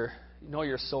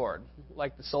your sword,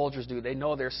 like the soldiers do. They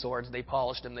know their swords. They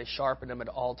polish them. They sharpen them at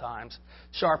all times.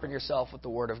 Sharpen yourself with the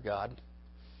Word of God.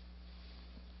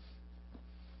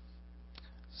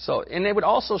 So, and they would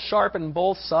also sharpen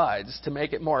both sides to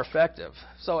make it more effective.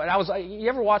 So, you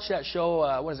ever watch that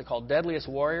show? What is it called? Deadliest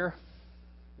Warrior.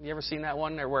 You ever seen that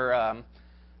one? Where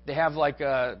they have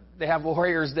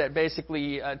warriors that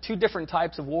basically two different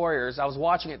types of warriors. I was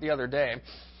watching it the other day,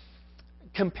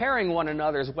 comparing one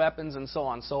another's weapons and so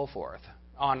on and so forth.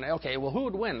 Who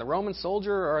would win, the Roman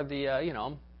soldier or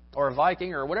or a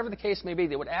Viking or whatever the case may be?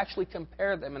 They would actually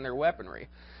compare them in their weaponry.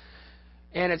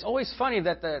 And it's always funny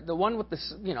that the one with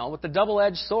the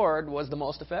double-edged sword was the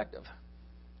most effective.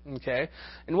 Okay,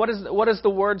 and what does the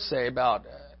Word say about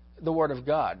the Word of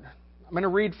God? I'm going to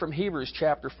read from Hebrews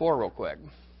chapter 4 real quick,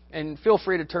 and feel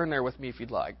free to turn there with me if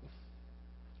you'd like.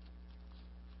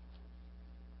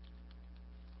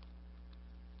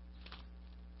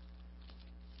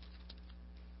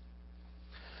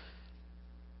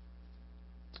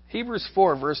 Hebrews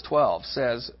 4, verse 12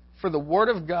 says, "For the Word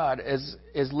of God is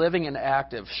living and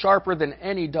active, sharper than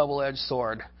any double-edged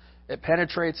sword. It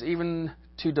penetrates even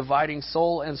to dividing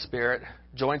soul and spirit,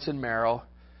 joints and marrow.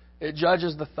 It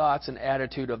judges the thoughts and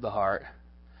attitude of the heart.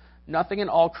 Nothing in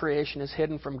all creation is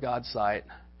hidden from God's sight.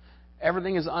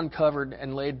 Everything is uncovered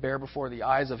and laid bare before the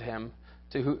eyes of Him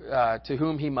to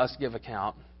whom He must give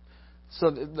account." So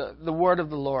the Word of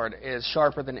the Lord is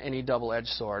sharper than any double-edged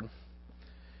sword.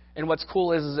 And what's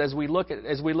cool is as we look at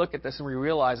this and we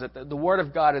realize that the Word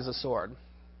of God is a sword.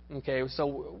 Okay,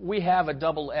 so we have a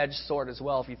double-edged sword as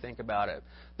well, if you think about it.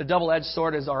 The double-edged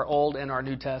sword is our Old and our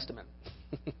New Testament.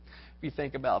 If you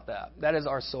think about that, that is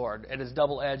our sword. It is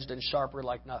double-edged and sharper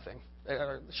like nothing,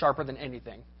 sharper than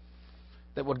anything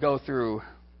that would go through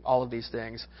all of these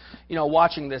things.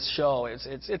 Watching this show,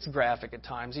 it's graphic at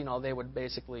times. They would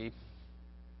basically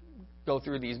go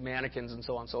through these mannequins and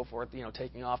so on and so forth,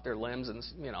 taking off their limbs, and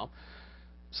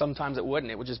sometimes it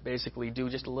wouldn't. It would just basically do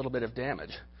just a little bit of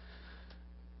damage.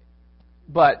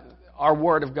 But our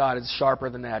Word of God is sharper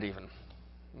than that even.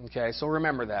 Okay, so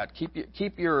remember that.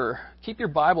 Keep your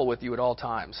Bible with you at all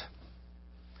times.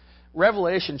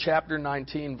 Revelation chapter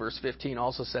 19, verse 15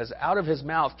 also says, "Out of His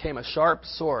mouth came a sharp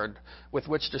sword with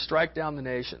which to strike down the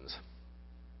nations."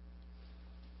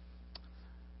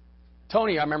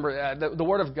 Tony, I remember the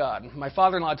Word of God. My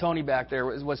father-in-law, Tony, back there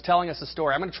was telling us a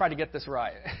story. I'm going to try to get this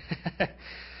right.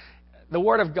 The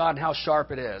Word of God and how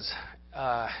sharp it is.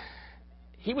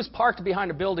 He was parked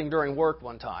behind a building during work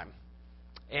one time.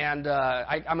 And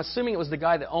I'm assuming it was the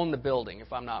guy that owned the building,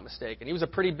 if I'm not mistaken. He was a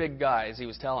pretty big guy, as he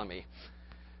was telling me.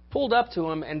 Pulled up to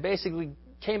him and basically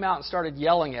came out and started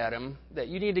yelling at him that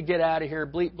you need to get out of here,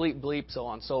 bleep, bleep, bleep, so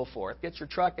on and so forth. Get your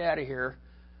truck out of here.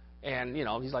 And,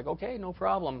 he's like, okay, no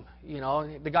problem.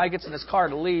 The guy gets in his car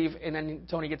to leave, and then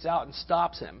Tony gets out and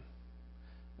stops him.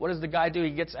 What does the guy do?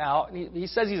 He gets out, and he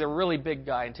says he's a really big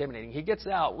guy, intimidating. He gets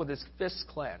out with his fists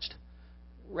clenched,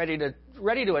 ready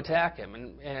to attack him.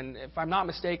 And if I'm not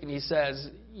mistaken, he says,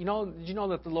 did you know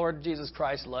that the Lord Jesus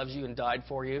Christ loves you and died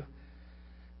for you?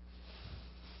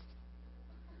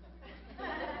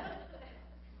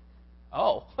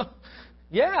 Oh,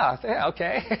 yeah,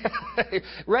 okay.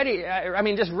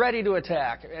 Just ready to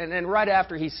attack. And then right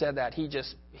after he said that,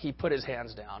 he put his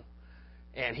hands down,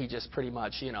 and he just pretty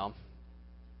much,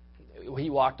 he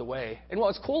walked away. And what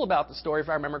was cool about the story, if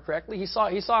I remember correctly, he saw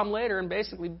him later and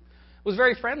basically was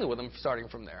very friendly with him starting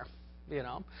from there. You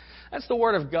know, that's the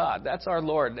Word of God. That's our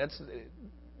Lord. That's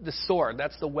the sword.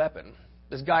 That's the weapon.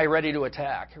 This guy ready to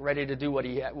attack, ready to do what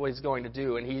he's going to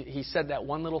do. And he said that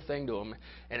one little thing to him,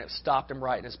 and it stopped him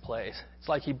right in his place. It's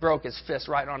like he broke his fist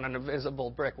right on an invisible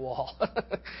brick wall.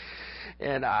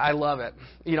 And I love it.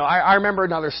 You know, I remember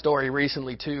another story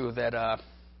recently, too, that I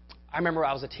remember when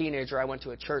I was a teenager, I went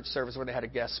to a church service where they had a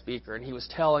guest speaker, and he was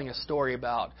telling a story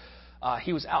about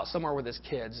he was out somewhere with his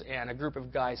kids, and a group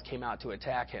of guys came out to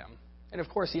attack him. And, of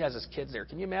course, he has his kids there.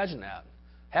 Can you imagine that?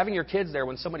 Having your kids there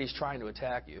when somebody's trying to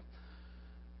attack you.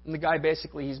 And the guy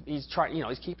basically, he's trying, you know,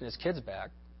 he's keeping his kids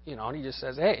back, you know, and he just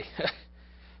says, hey,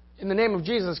 in the name of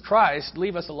Jesus Christ,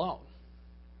 leave us alone.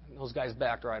 And those guys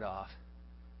backed right off.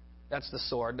 That's the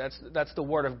sword. That's the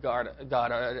Word of God,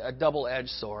 a double-edged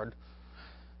sword.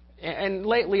 And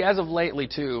lately, as of lately,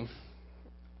 too,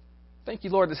 thank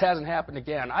you, Lord, this hasn't happened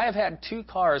again. I have had 2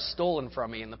 cars stolen from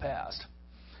me in the past.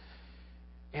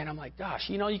 And I'm like, gosh,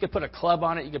 you know, you could put a club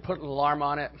on it, you could put an alarm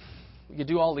on it. You could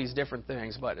do all these different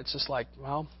things, but it's just like,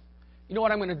 well, you know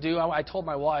what I'm going to do? I told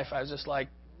my wife, I was just like,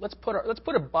 let's put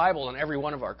a Bible in every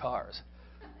one of our cars.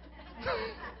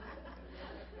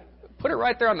 Put it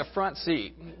right there on the front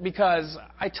seat, because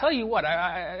I tell you what,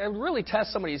 I really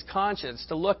test somebody's conscience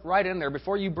to look right in there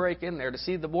before you break in there to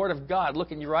see the Word of God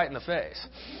looking you right in the face.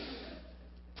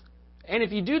 And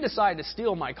if you do decide to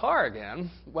steal my car again,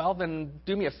 well, then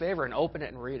do me a favor and open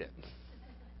it and read it.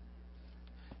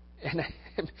 And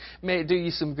it may do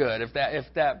you some good if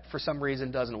that for some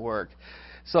reason doesn't work.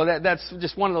 So that's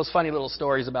just one of those funny little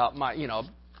stories about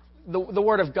the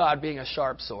Word of God being a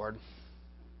sharp sword.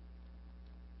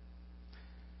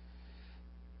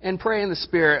 And pray in the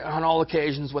Spirit on all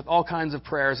occasions with all kinds of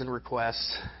prayers and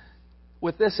requests.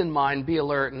 With this in mind, be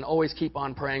alert and always keep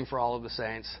on praying for all of the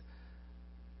saints.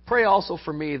 Pray also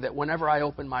for me that whenever I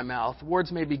open my mouth, words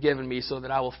may be given me so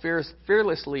that I will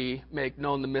fearlessly make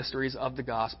known the mysteries of the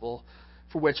gospel,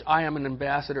 for which I am an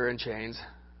ambassador in chains.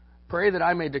 Pray that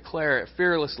I may declare it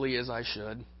fearlessly as I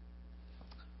should.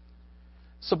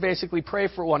 So basically, pray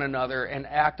for one another and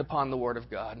act upon the Word of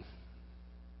God.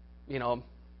 You know,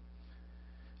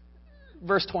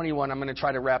 verse 21, I'm going to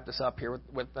try to wrap this up here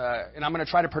and I'm going to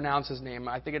try to pronounce his name.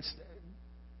 I think it's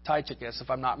Tychicus, if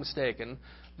I'm not mistaken.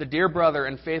 The dear brother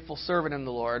and faithful servant in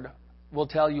the Lord will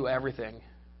tell you everything,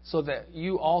 so that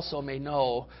you also may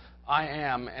know I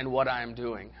am and what I am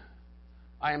doing.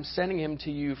 I am sending him to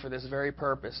you for this very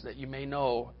purpose, that you may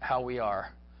know how we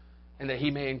are, and that he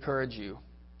may encourage you.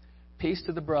 Peace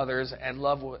to the brothers and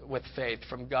love with faith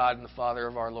from God and the Father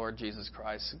of our Lord Jesus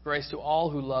Christ. Grace to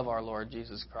all who love our Lord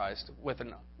Jesus Christ with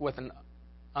an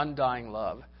undying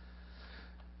love.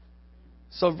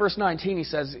 So verse 19, he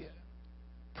says,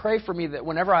 pray for me that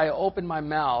whenever I open my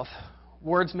mouth,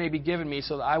 words may be given me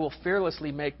so that I will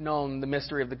fearlessly make known the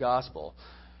mystery of the gospel.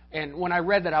 And when I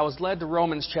read that, I was led to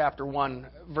Romans chapter 1,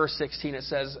 verse 16. It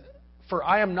says, for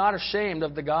I am not ashamed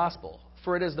of the gospel,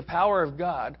 for it is the power of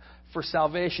God for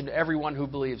salvation to everyone who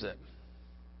believes it.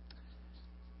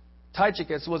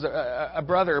 Tychicus was a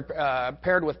brother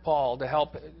paired with Paul to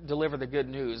help deliver the good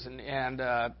news. And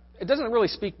it doesn't really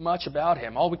speak much about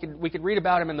him. All we could read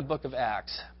about him in the book of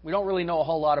Acts. We don't really know a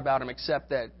whole lot about him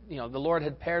except that, you know, the Lord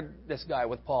had paired this guy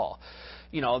with Paul.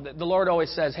 You know, the Lord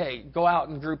always says, hey, go out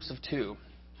in groups of 2.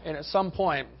 And at some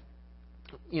point,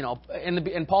 you know,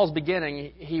 in Paul's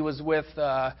beginning, he was with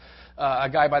a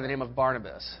guy by the name of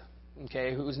Barnabas,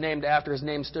 okay, who was named after his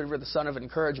name stood for the son of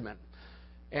encouragement.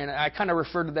 And I kind of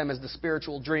referred to them as the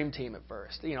spiritual dream team at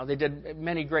first. You know, they did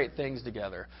many great things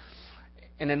together.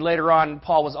 And then later on,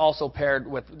 Paul was also paired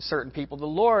with certain people. The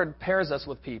Lord pairs us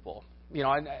with people. You know,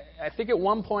 I think at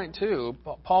one point, too,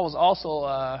 Paul was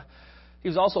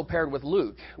also paired with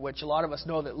Luke, which a lot of us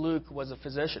know that Luke was a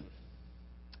physician.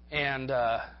 And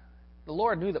the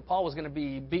Lord knew that Paul was going to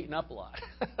be beaten up a lot.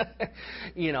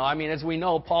 You know, I mean, as we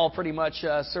know, Paul pretty much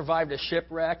survived a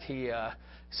shipwreck. He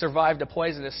survived a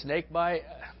poisonous snake bite.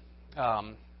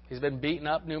 He's been beaten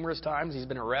up numerous times. He's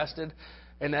been arrested.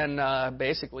 And then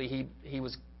basically he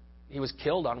was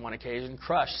killed on one occasion,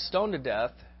 crushed, stoned to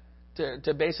death,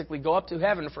 to basically go up to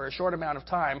heaven for a short amount of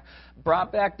time,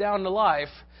 brought back down to life.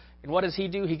 And what does he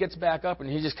do? He gets back up and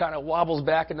he just kind of wobbles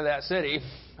back into that city.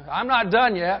 I'm not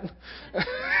done yet.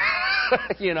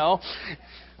 You know.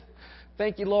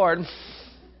 Thank you, Lord.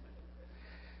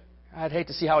 I'd hate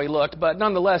to see how he looked, but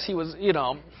nonetheless, he was, you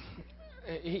know,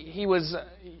 he was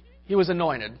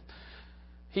anointed.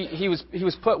 He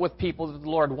was put with people that the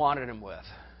Lord wanted him with.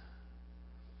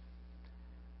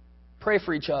 Pray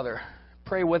for each other.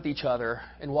 Pray with each other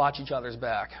and watch each other's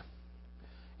back.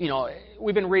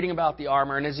 we've been reading about the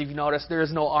armor, and as you've noticed, there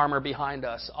is no armor behind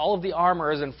us. All of the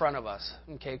armor is in front of us,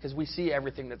 okay, because we're to see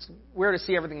everything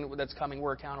that's coming.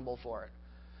 We're accountable for it.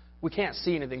 We can't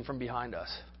see anything from behind us.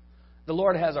 The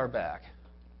Lord has our back,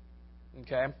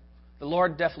 okay? The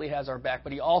Lord definitely has our back,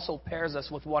 but He also pairs us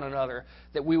with one another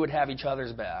that we would have each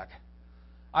other's back.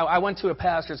 I went to a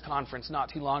pastor's conference not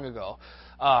too long ago.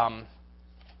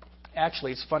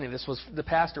 Actually, it's funny. The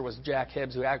pastor was Jack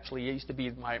Hibbs, who actually used to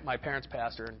be my parents'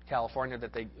 pastor in California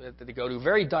that they go to.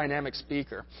 Very dynamic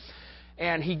speaker,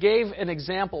 and he gave an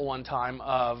example one time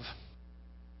of,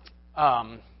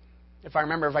 if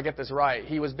I get this right,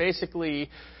 he was basically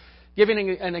giving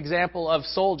an example of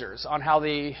soldiers on how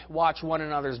they watch one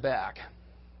another's back.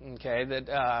 Okay,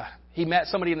 that he met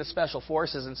somebody in the special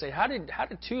forces and say, how did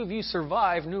two of you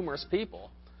survive numerous people?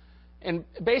 And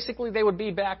basically, they would be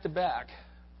back to back,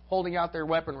 holding out their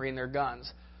weaponry and their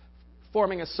guns,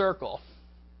 forming a circle,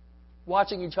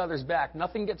 watching each other's back.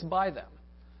 Nothing gets by them.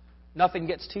 Nothing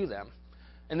gets to them.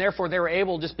 And therefore, they were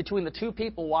able, just between the two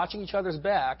people watching each other's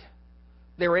back,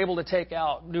 they were able to take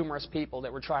out numerous people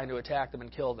that were trying to attack them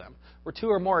and kill them. Where two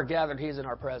or more are gathered, He's in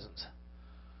our presence.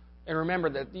 And remember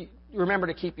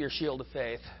to keep your shield of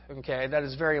faith. Okay, that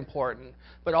is very important.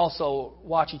 But also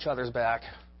watch each other's back.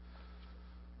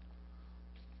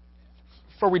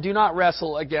 For we do not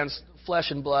wrestle against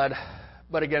flesh and blood,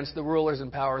 but against the rulers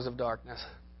and powers of darkness.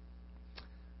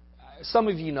 Some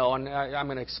of you know, and I'm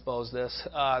going to expose this.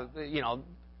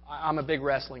 I'm a big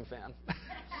wrestling fan.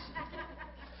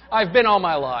 I've been all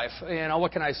my life.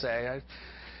 What can I say?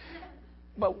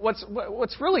 But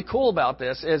what's really cool about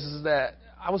this is that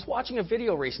I was watching a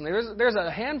video recently. There's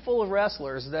a handful of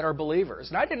wrestlers that are believers,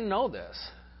 and I didn't know this.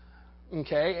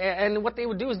 Okay, and what they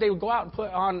would do is they would go out and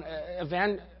put on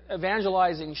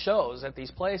evangelizing shows at these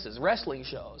places, wrestling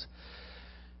shows.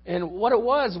 And what it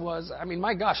was,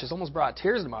 my gosh, it's almost brought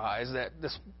tears to my eyes that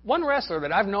this one wrestler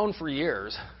that I've known for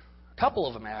years, a couple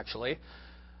of them actually,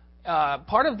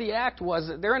 part of the act was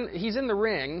that he's in the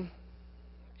ring,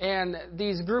 and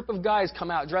these group of guys come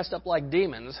out dressed up like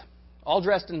demons, all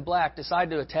dressed in black, decide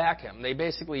to attack him. They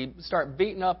basically start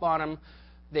beating up on him.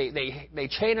 They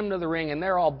chain him to the ring, and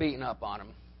they're all beating up on him.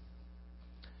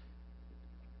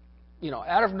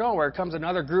 Out of nowhere comes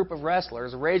another group of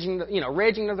wrestlers raging to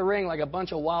the ring like a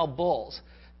bunch of wild bulls,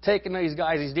 taking these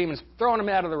guys, these demons, throwing them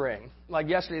out of the ring like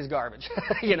yesterday's garbage.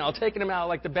 Taking them out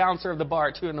like the bouncer of the bar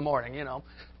at 2 a.m.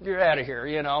 You're out of here.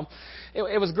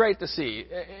 It was great to see.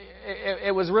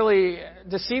 It was really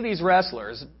to see these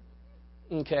wrestlers.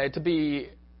 Okay, to be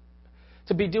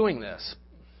doing this,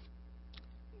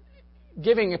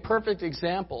 giving a perfect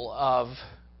example of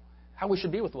how we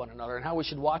should be with one another and how we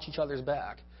should watch each other's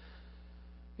back.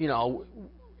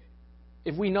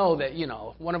 If we know that,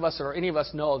 one of us or any of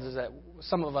us knows that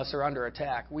some of us are under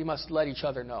attack, we must let each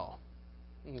other know.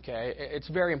 Okay? It's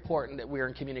very important that we're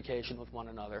in communication with one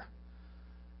another.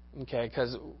 Okay?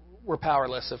 Because we're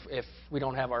powerless if we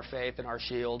don't have our faith and our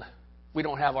shield. We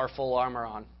don't have our full armor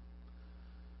on.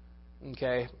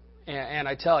 Okay? And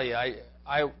I tell you,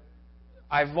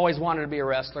 I've always wanted to be a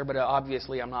wrestler, but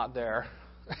obviously I'm not there.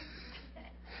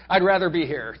 I'd rather be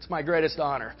here. It's my greatest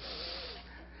honor.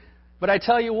 But I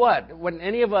tell you what, when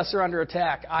any of us are under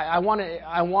attack, I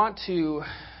want to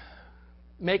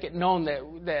make it known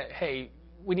that hey,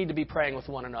 we need to be praying with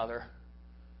one another.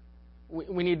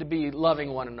 We need to be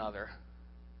loving one another.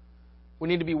 We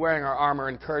need to be wearing our armor,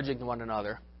 encouraging one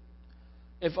another.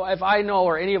 If I know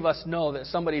or any of us know that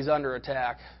somebody's under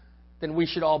attack, then we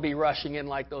should all be rushing in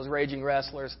like those raging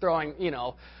wrestlers, throwing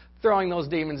those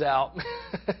demons out,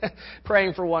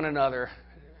 praying for one another,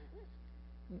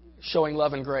 showing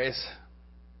love and grace.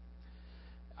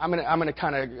 I'm gonna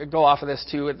kind of go off of this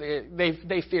too.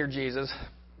 They fear Jesus,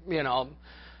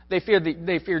 They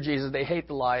fear Jesus. They hate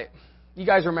the light. You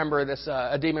guys remember this?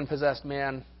 A demon-possessed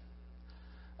man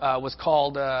was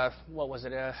called what was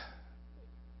it?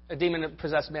 A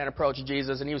demon-possessed man approached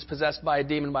Jesus, and he was possessed by a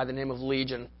demon by the name of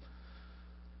Legion.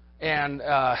 And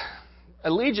a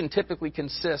legion typically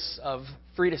consists of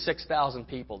 3,000 to 6,000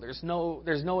 people. There's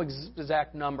no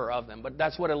exact number of them, but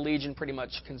that's what a legion pretty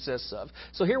much consists of.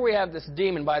 So here we have this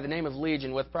demon by the name of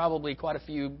Legion with probably quite a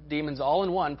few demons all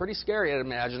in one. Pretty scary, I'd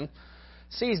imagine.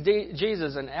 Sees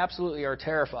Jesus and absolutely are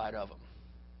terrified of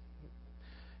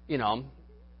him.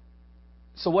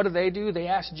 So what do? They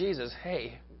ask Jesus,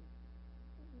 hey,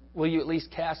 will you at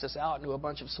least cast us out into a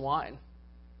bunch of swine?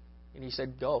 And he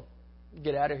said, go.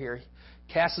 Get out of here.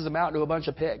 Casts them out into a bunch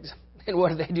of pigs. And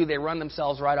what do? They run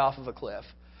themselves right off of a cliff.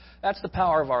 That's the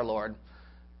power of our Lord.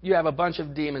 You have a bunch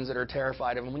of demons that are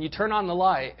terrified of him. When you turn on the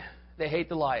light, they hate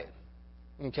the light.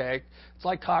 Okay? It's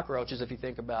like cockroaches if you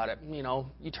think about it.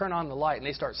 You turn on the light and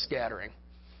they start scattering.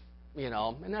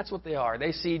 And that's what they are.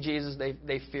 They see Jesus,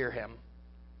 they fear him.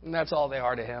 And that's all they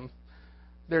are to him.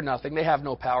 They're nothing. They have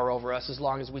no power over us as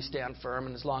long as we stand firm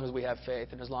and as long as we have faith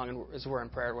and as long as we're in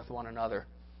prayer with one another.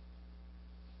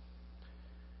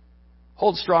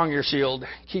 Hold strong your shield.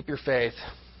 Keep your faith.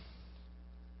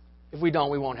 If we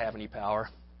don't, we won't have any power.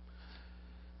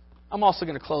 I'm also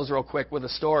going to close real quick with a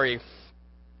story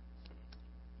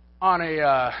on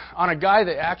a guy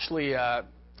that actually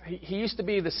he used to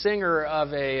be the singer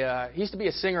of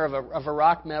a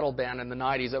rock metal band in the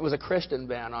 90s. It was a Christian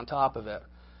band on top of it.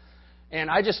 And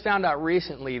I just found out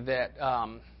recently that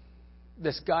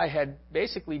this guy had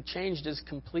basically changed his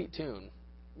complete tune.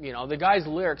 The guy's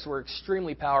lyrics were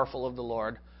extremely powerful of the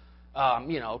Lord.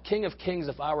 King of kings,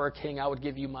 if I were a king, I would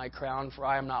give you my crown, for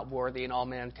I am not worthy, and all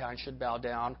mankind should bow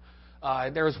down.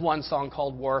 There was one song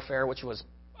called Warfare, which was,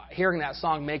 hearing that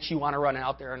song makes you want to run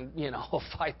out there and,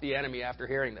 fight the enemy after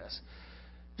hearing this.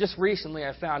 Just recently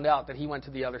I found out that he went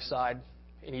to the other side,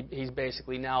 and he's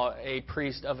basically now a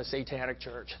priest of a satanic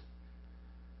church.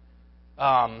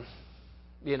 I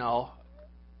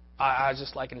was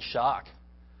just like in shock.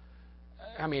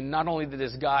 I mean, not only did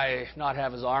this guy not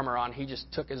have his armor on, he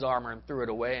just took his armor and threw it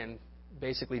away and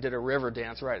basically did a river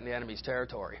dance right in the enemy's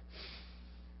territory.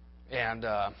 And,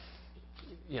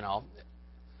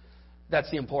 that's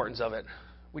the importance of it.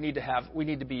 We need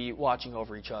to be watching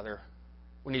over each other.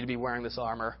 We need to be wearing this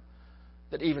armor.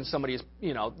 That even somebody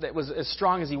that was as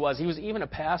strong as he was even a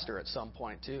pastor at some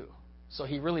point too. So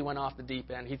he really went off the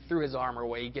deep end. He threw his armor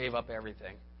away. He gave up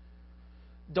everything.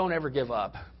 Don't ever give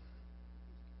up.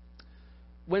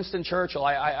 Winston Churchill,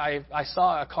 I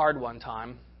saw a card one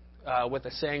time with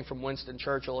a saying from Winston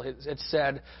Churchill. It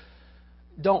said,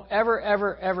 "Don't ever,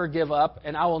 ever, ever give up,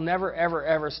 and I will never, ever,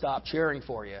 ever stop cheering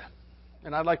for you."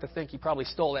 And I'd like to think he probably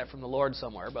stole that from the Lord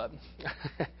somewhere, but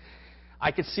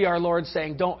I could see our Lord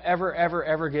saying, "Don't ever, ever,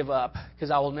 ever give up,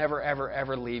 because I will never, ever,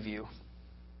 ever leave you."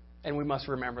 And we must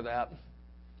remember that.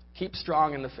 Keep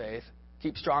strong in the faith.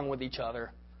 Keep strong with each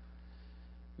other.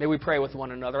 May we pray with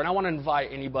one another. And I want to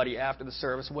invite anybody after the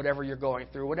service, whatever you're going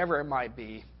through, whatever it might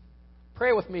be,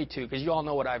 pray with me too, because you all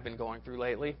know what I've been going through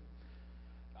lately.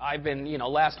 I've been,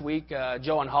 last week,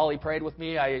 Joe and Holly prayed with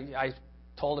me. I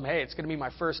told them, hey, it's going to be my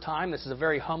first time. This is a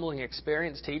very humbling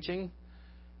experience teaching.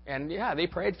 And yeah, they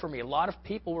prayed for me. A lot of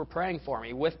people were praying for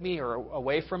me, with me or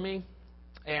away from me.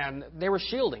 And they were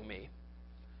shielding me,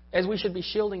 as we should be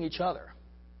shielding each other.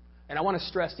 And I want to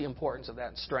stress the importance of that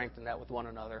and strengthen that with one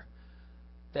another.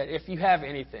 That if you have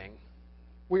anything,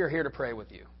 we are here to pray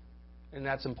with you. And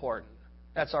that's important.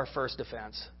 That's our first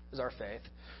defense, is our faith.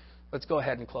 Let's go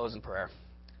ahead and close in prayer.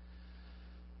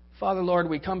 Father, Lord,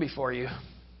 we come before you.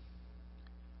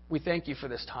 We thank you for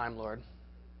this time, Lord.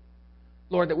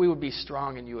 Lord, that we would be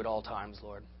strong in you at all times,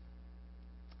 Lord.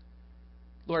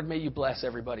 Lord, may you bless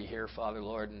everybody here, Father,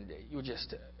 Lord, and you would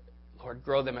just, Lord,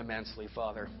 grow them immensely,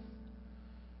 Father.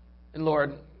 And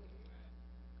Lord,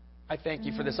 I thank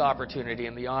you for this opportunity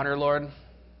and the honor, Lord.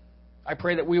 I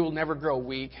pray that we will never grow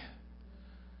weak,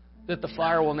 that the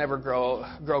fire will never grow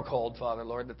cold, Father,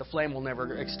 Lord, that the flame will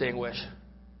never extinguish.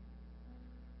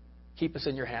 Keep us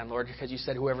in your hand, Lord, because you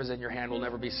said whoever's in your hand will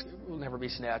never be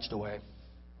snatched away.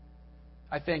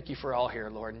 I thank you for all here,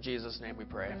 Lord. In Jesus' name we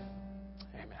pray.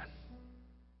 Amen.